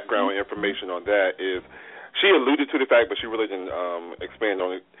background information on that is she alluded to the fact, but she really didn't expand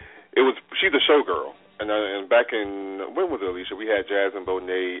on it. She's a showgirl. And back in, when was it, Alicia? We had Jasmine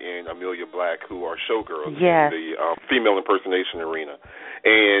Bonet and Amelia Black, who are showgirls in the female impersonation arena.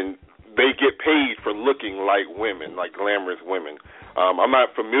 And they get paid for looking like women, like glamorous women. I'm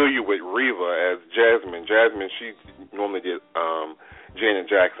not familiar with Reva as Jasmine. Jasmine, she normally did Janet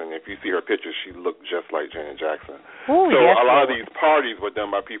Jackson. If you see her picture, she looked just like Janet Jackson. Ooh, so a lot of these parties were done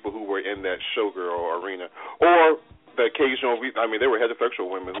by people who were in that showgirl arena. Or the occasional, there were heterosexual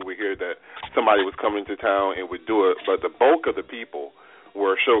women who would hear that somebody was coming to town and would do it, but the bulk of the people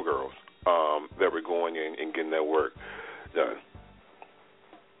were showgirls that were going in and getting that work done.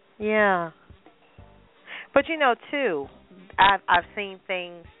 Yeah. But, too, I've seen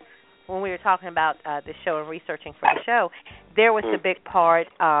things when we were talking about the show and researching for the show. There was a big part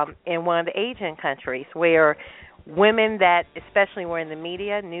in one of the Asian countries where women that especially were in the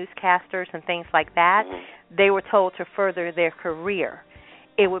media, newscasters and things like that, they were told to further their career.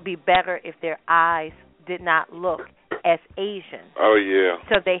 It would be better if their eyes did not look as Asian. Oh, yeah.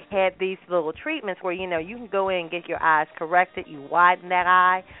 So they had these little treatments where, you can go in and get your eyes corrected. You widen that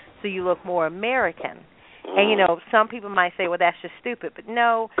eye so you look more American. And, some people might say, well, that's just stupid. But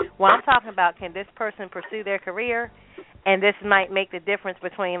no, what I'm talking about, can this person pursue their career? And this might make the difference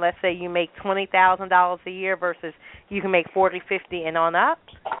between, let's say, you make $20,000 a year versus you can make $40,000, $50,000 and on up.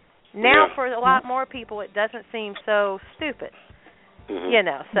 Now, for a lot more people, it doesn't seem so stupid.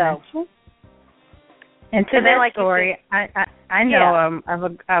 So. And to that story, I know of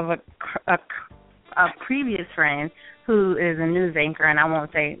a previous friend who is a news anchor, and I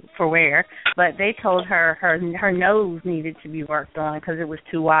won't say for where, but they told her her nose needed to be worked on because it was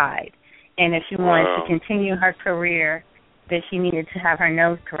too wide. And if she wanted to continue her career, that she needed to have her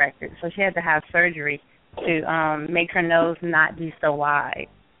nose corrected. So she had to have surgery to make her nose not be so wide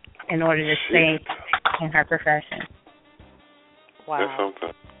in order to stay in her profession. Wow. That's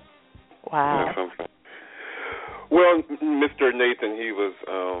something. Wow. That's something. Well, Mr. Nathan, he was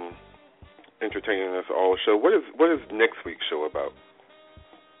entertaining us all show. What is next week's show about?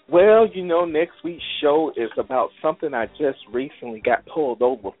 Well, next week's show is about something I just recently got pulled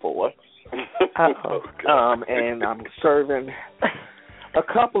over for. And I'm serving a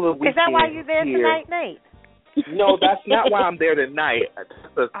couple of weekends. Is that why you're there here. tonight, Nate? No, that's not why I'm there tonight.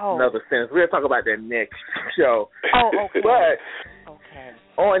 That's another sentence. We're going to talk about that next show. Oh, okay. But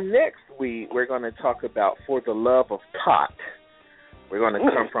on next week, we're going to talk about For the Love of Pot. We're going to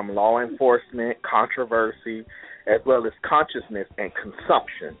come from law enforcement, controversy, as well as consciousness and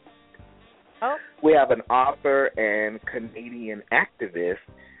consumption. Oh. We have an author and Canadian activist,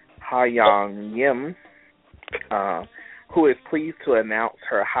 Ha-Young Yim, who is pleased to announce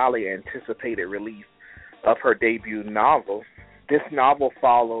her highly anticipated release of her debut novel. This novel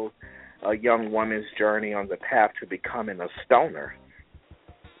follows a young woman's journey on the path to becoming a stoner.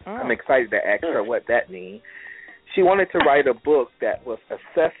 I'm excited to ask her what that means. She wanted to write a book that was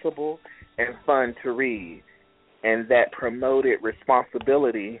accessible and fun to read, and that promoted responsible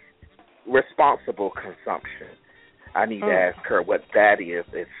consumption. I need to ask her what that is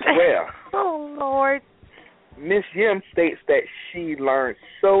as well. Oh, Lord. Miss Yim states that she learned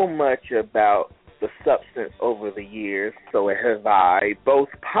so much about the substance over the years, so have I, both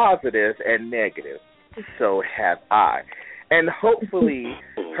positive and negative. So have I. And hopefully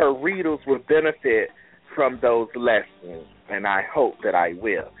her readers will benefit from those lessons, and I hope that I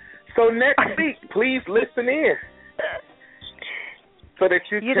will. So next week, please listen in. So that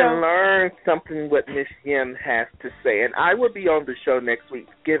you can learn something what Miss Yim has to say. And I will be on the show next week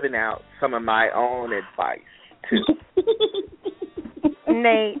giving out some of my own advice, too.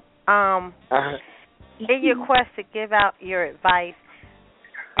 Nate, in your quest to give out your advice,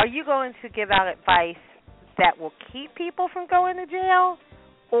 are you going to give out advice that will keep people from going to jail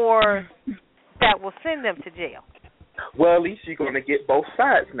or that will send them to jail? Well, at least you're going to get both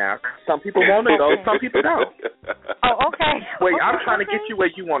sides now. Some people want to go, some people don't. Oh, okay. Wait, I'm trying to get you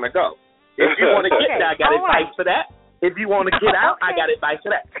where you want to go. If you want to get there, I got advice for that. If you want to get out, I got advice for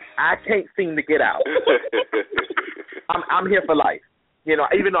that. I can't seem to get out. I'm here for life. You know,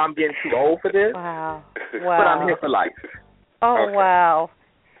 even though I'm getting too old for this. Wow. But I'm here for life. Oh, okay. Wow.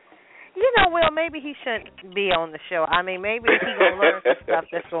 You know, Will, maybe he shouldn't be on the show. I mean, maybe he's going to learn some stuff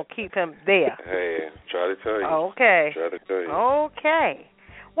that's going to keep him there. Hey, try to tell you. Okay. Try to tell you. Okay.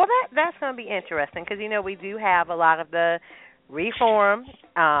 Well, that's going to be interesting because, you know, we do have a lot of the reform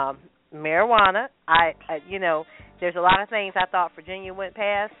marijuana. You know, there's a lot of things I thought Virginia went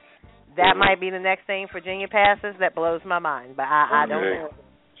past. That might be the next thing Virginia passes. That blows my mind, but I don't know.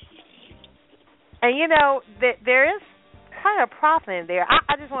 And, you know, there is quite a profit in there.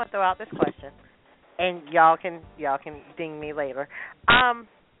 I just want to throw out this question, and y'all can ding me later.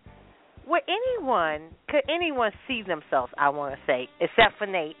 Could anyone see themselves, I want to say, except for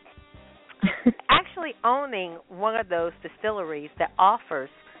Nate, actually owning one of those distilleries that offers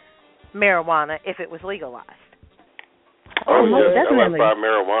marijuana if it was legalized? Oh, yeah, definitely. LFI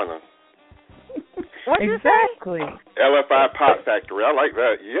marijuana. What'd you exactly. say? LFI pot factory. I like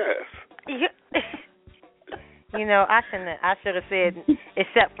that. Yes. You know, I should have said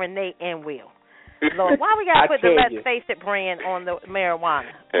except for Nate and Will. Lord, why we gotta put the Let's Face It brand on the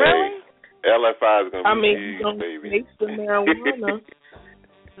marijuana? Hey, really? LFI is gonna be huge, don't baby. taste the marijuana.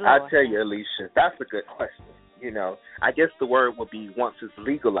 I tell you, Alicia, that's a good question. You know, I guess the word would be once it's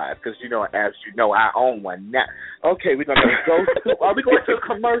legalized, because you know, as you know, I own one now. Okay, we're gonna go. Are we going to a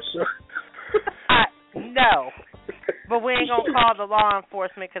commercial? No. But we ain't going to call the law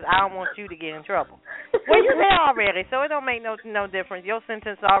enforcement because I don't want you to get in trouble. Well, you're there already, so it don't make no difference. Your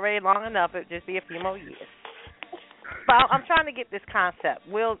sentence is already long enough. It'll just be a few more years. But I'm trying to get this concept.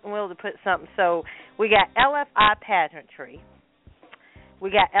 Will to put something. So we got LFI pageantry.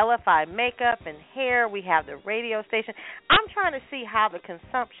 We got LFI makeup and hair. We have the radio station. I'm trying to see how the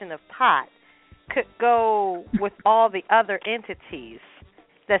consumption of pot could go with all the other entities.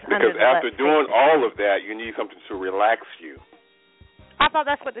 Because after doing all of that, you need something to relax you. I thought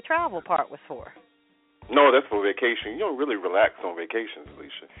that's what the travel part was for. No, that's for vacation. You don't really relax on vacations,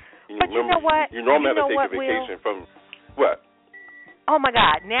 Alicia. But you know what? You normally have to take a vacation from what? Oh my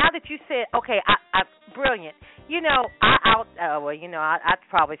God! Now that you said, okay, I brilliant. You know, I'd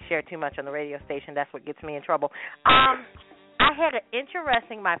probably share too much on the radio station. That's what gets me in trouble. I had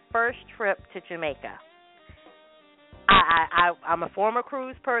my first trip to Jamaica. I'm a former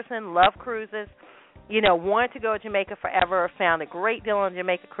cruise person, love cruises, you know, wanted to go to Jamaica forever, found a great deal on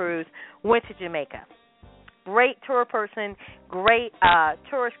Jamaica cruise, went to Jamaica. Great tour person, great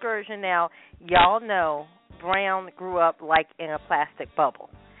tour excursion. Now, y'all know Brown grew up like in a plastic bubble.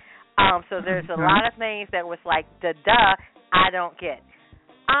 So there's a lot of things that was like, I don't get.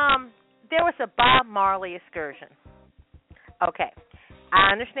 There was a Bob Marley excursion. Okay.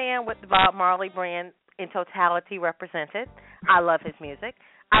 I understand what the Bob Marley brand in totality represented. I love his music.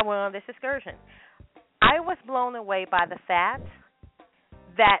 I went on this excursion. I was blown away by the fact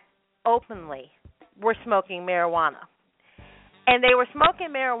that openly were smoking marijuana. And they were smoking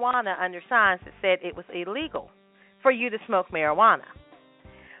marijuana under signs that said it was illegal for you to smoke marijuana.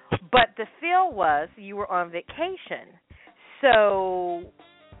 But the feel was you were on vacation, so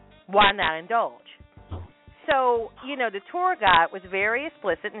why not indulge? So, you know, the tour guide was very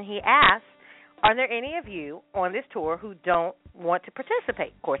explicit, and he asked, are there any of you on this tour who don't want to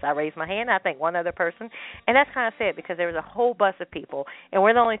participate? Of course, I raised my hand. I think one other person. And that's kind of sad because there was a whole bus of people, and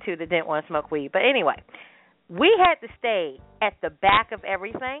we're the only two that didn't want to smoke weed. But anyway, we had to stay at the back of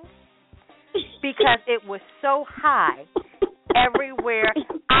everything because it was so high everywhere.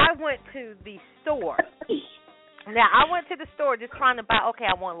 I went to the store. Now, I went to the store just trying to buy, okay,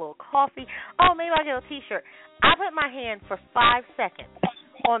 I want a little coffee. Oh, maybe I'll get a T-shirt. I put my hand for 5 seconds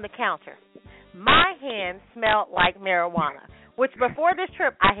on the counter. My hand smelled like marijuana, which before this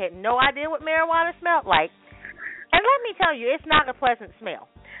trip, I had no idea what marijuana smelled like. And let me tell you, it's not a pleasant smell.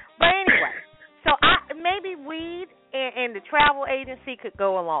 But anyway, so maybe weed and the travel agency could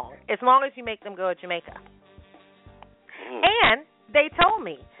go along, as long as you make them go to Jamaica. And they told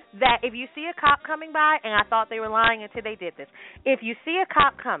me that if you see a cop coming by, and I thought they were lying until they did this, if you see a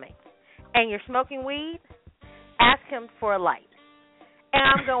cop coming and you're smoking weed, ask him for a light. And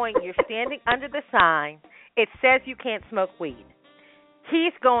I'm going, you're standing under the sign. It says you can't smoke weed.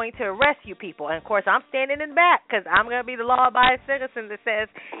 He's going to arrest you people. And, of course, I'm standing in the back because I'm going to be the law-abiding citizen that says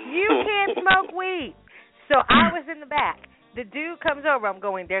you can't smoke weed. So I was in the back. The dude comes over. I'm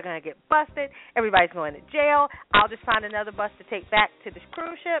going, they're going to get busted. Everybody's going to jail. I'll just find another bus to take back to the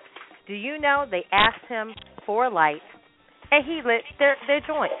cruise ship. Do you know they asked him for a light, and he lit their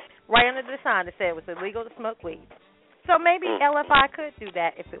joint right under the sign that said it was illegal to smoke weed. So maybe LFI could do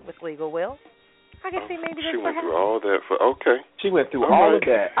that if it was legal, Will. I can see maybe this. She went through all that for She went through all of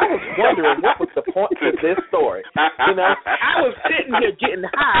that. I was wondering what was the point to this story. You know, I was sitting here getting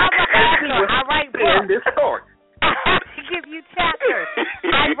high. I write books. In this story. I give you chapters.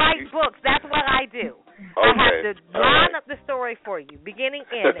 I write books. That's what I do. Okay. I have to line up the story for you, beginning,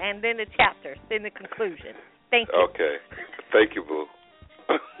 end, and then the chapters, then the conclusion. Thank you. Okay. Thank you, Boo.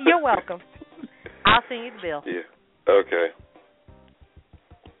 You're welcome. I'll send you the bill. Yeah. Okay.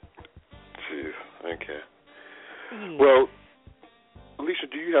 Jeez. Okay. Yeah. Well, Alicia,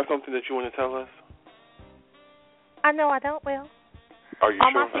 do you have something that you want to tell us? I know I don't, Will. Are you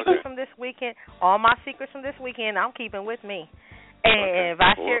all sure? My secrets from this weekend, all my secrets from this weekend, I'm keeping with me. And if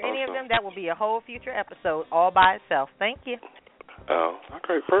I share any of them, that will be a whole future episode all by itself. Thank you. Oh,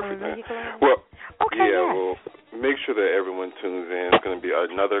 okay, perfect. Well, well, make sure that everyone tunes in. It's going to be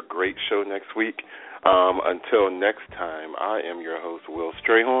another great show next week. Until next time, I am your host, Wil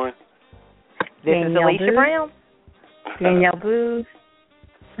Strayhorn. This is Alicia Brown. Danielle Booth.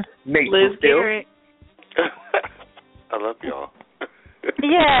 Liz Garrett. I love y'all.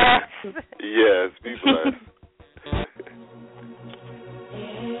 Yes. Yes, be blessed.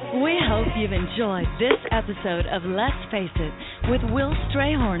 We hope you've enjoyed this episode of Let's Face It with Wil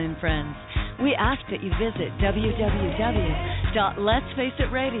Strayhorn and Friends. We ask that you visit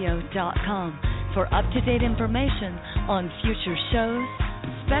www.letsfaceitradio.com for up-to-date information on future shows,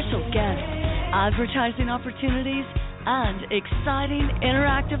 special guests, advertising opportunities, and exciting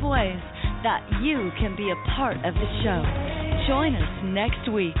interactive ways that you can be a part of the show. Join us next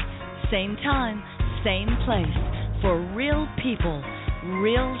week, same time, same place, for real people,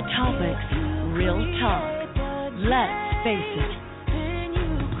 real topics, real talk. Let's face it.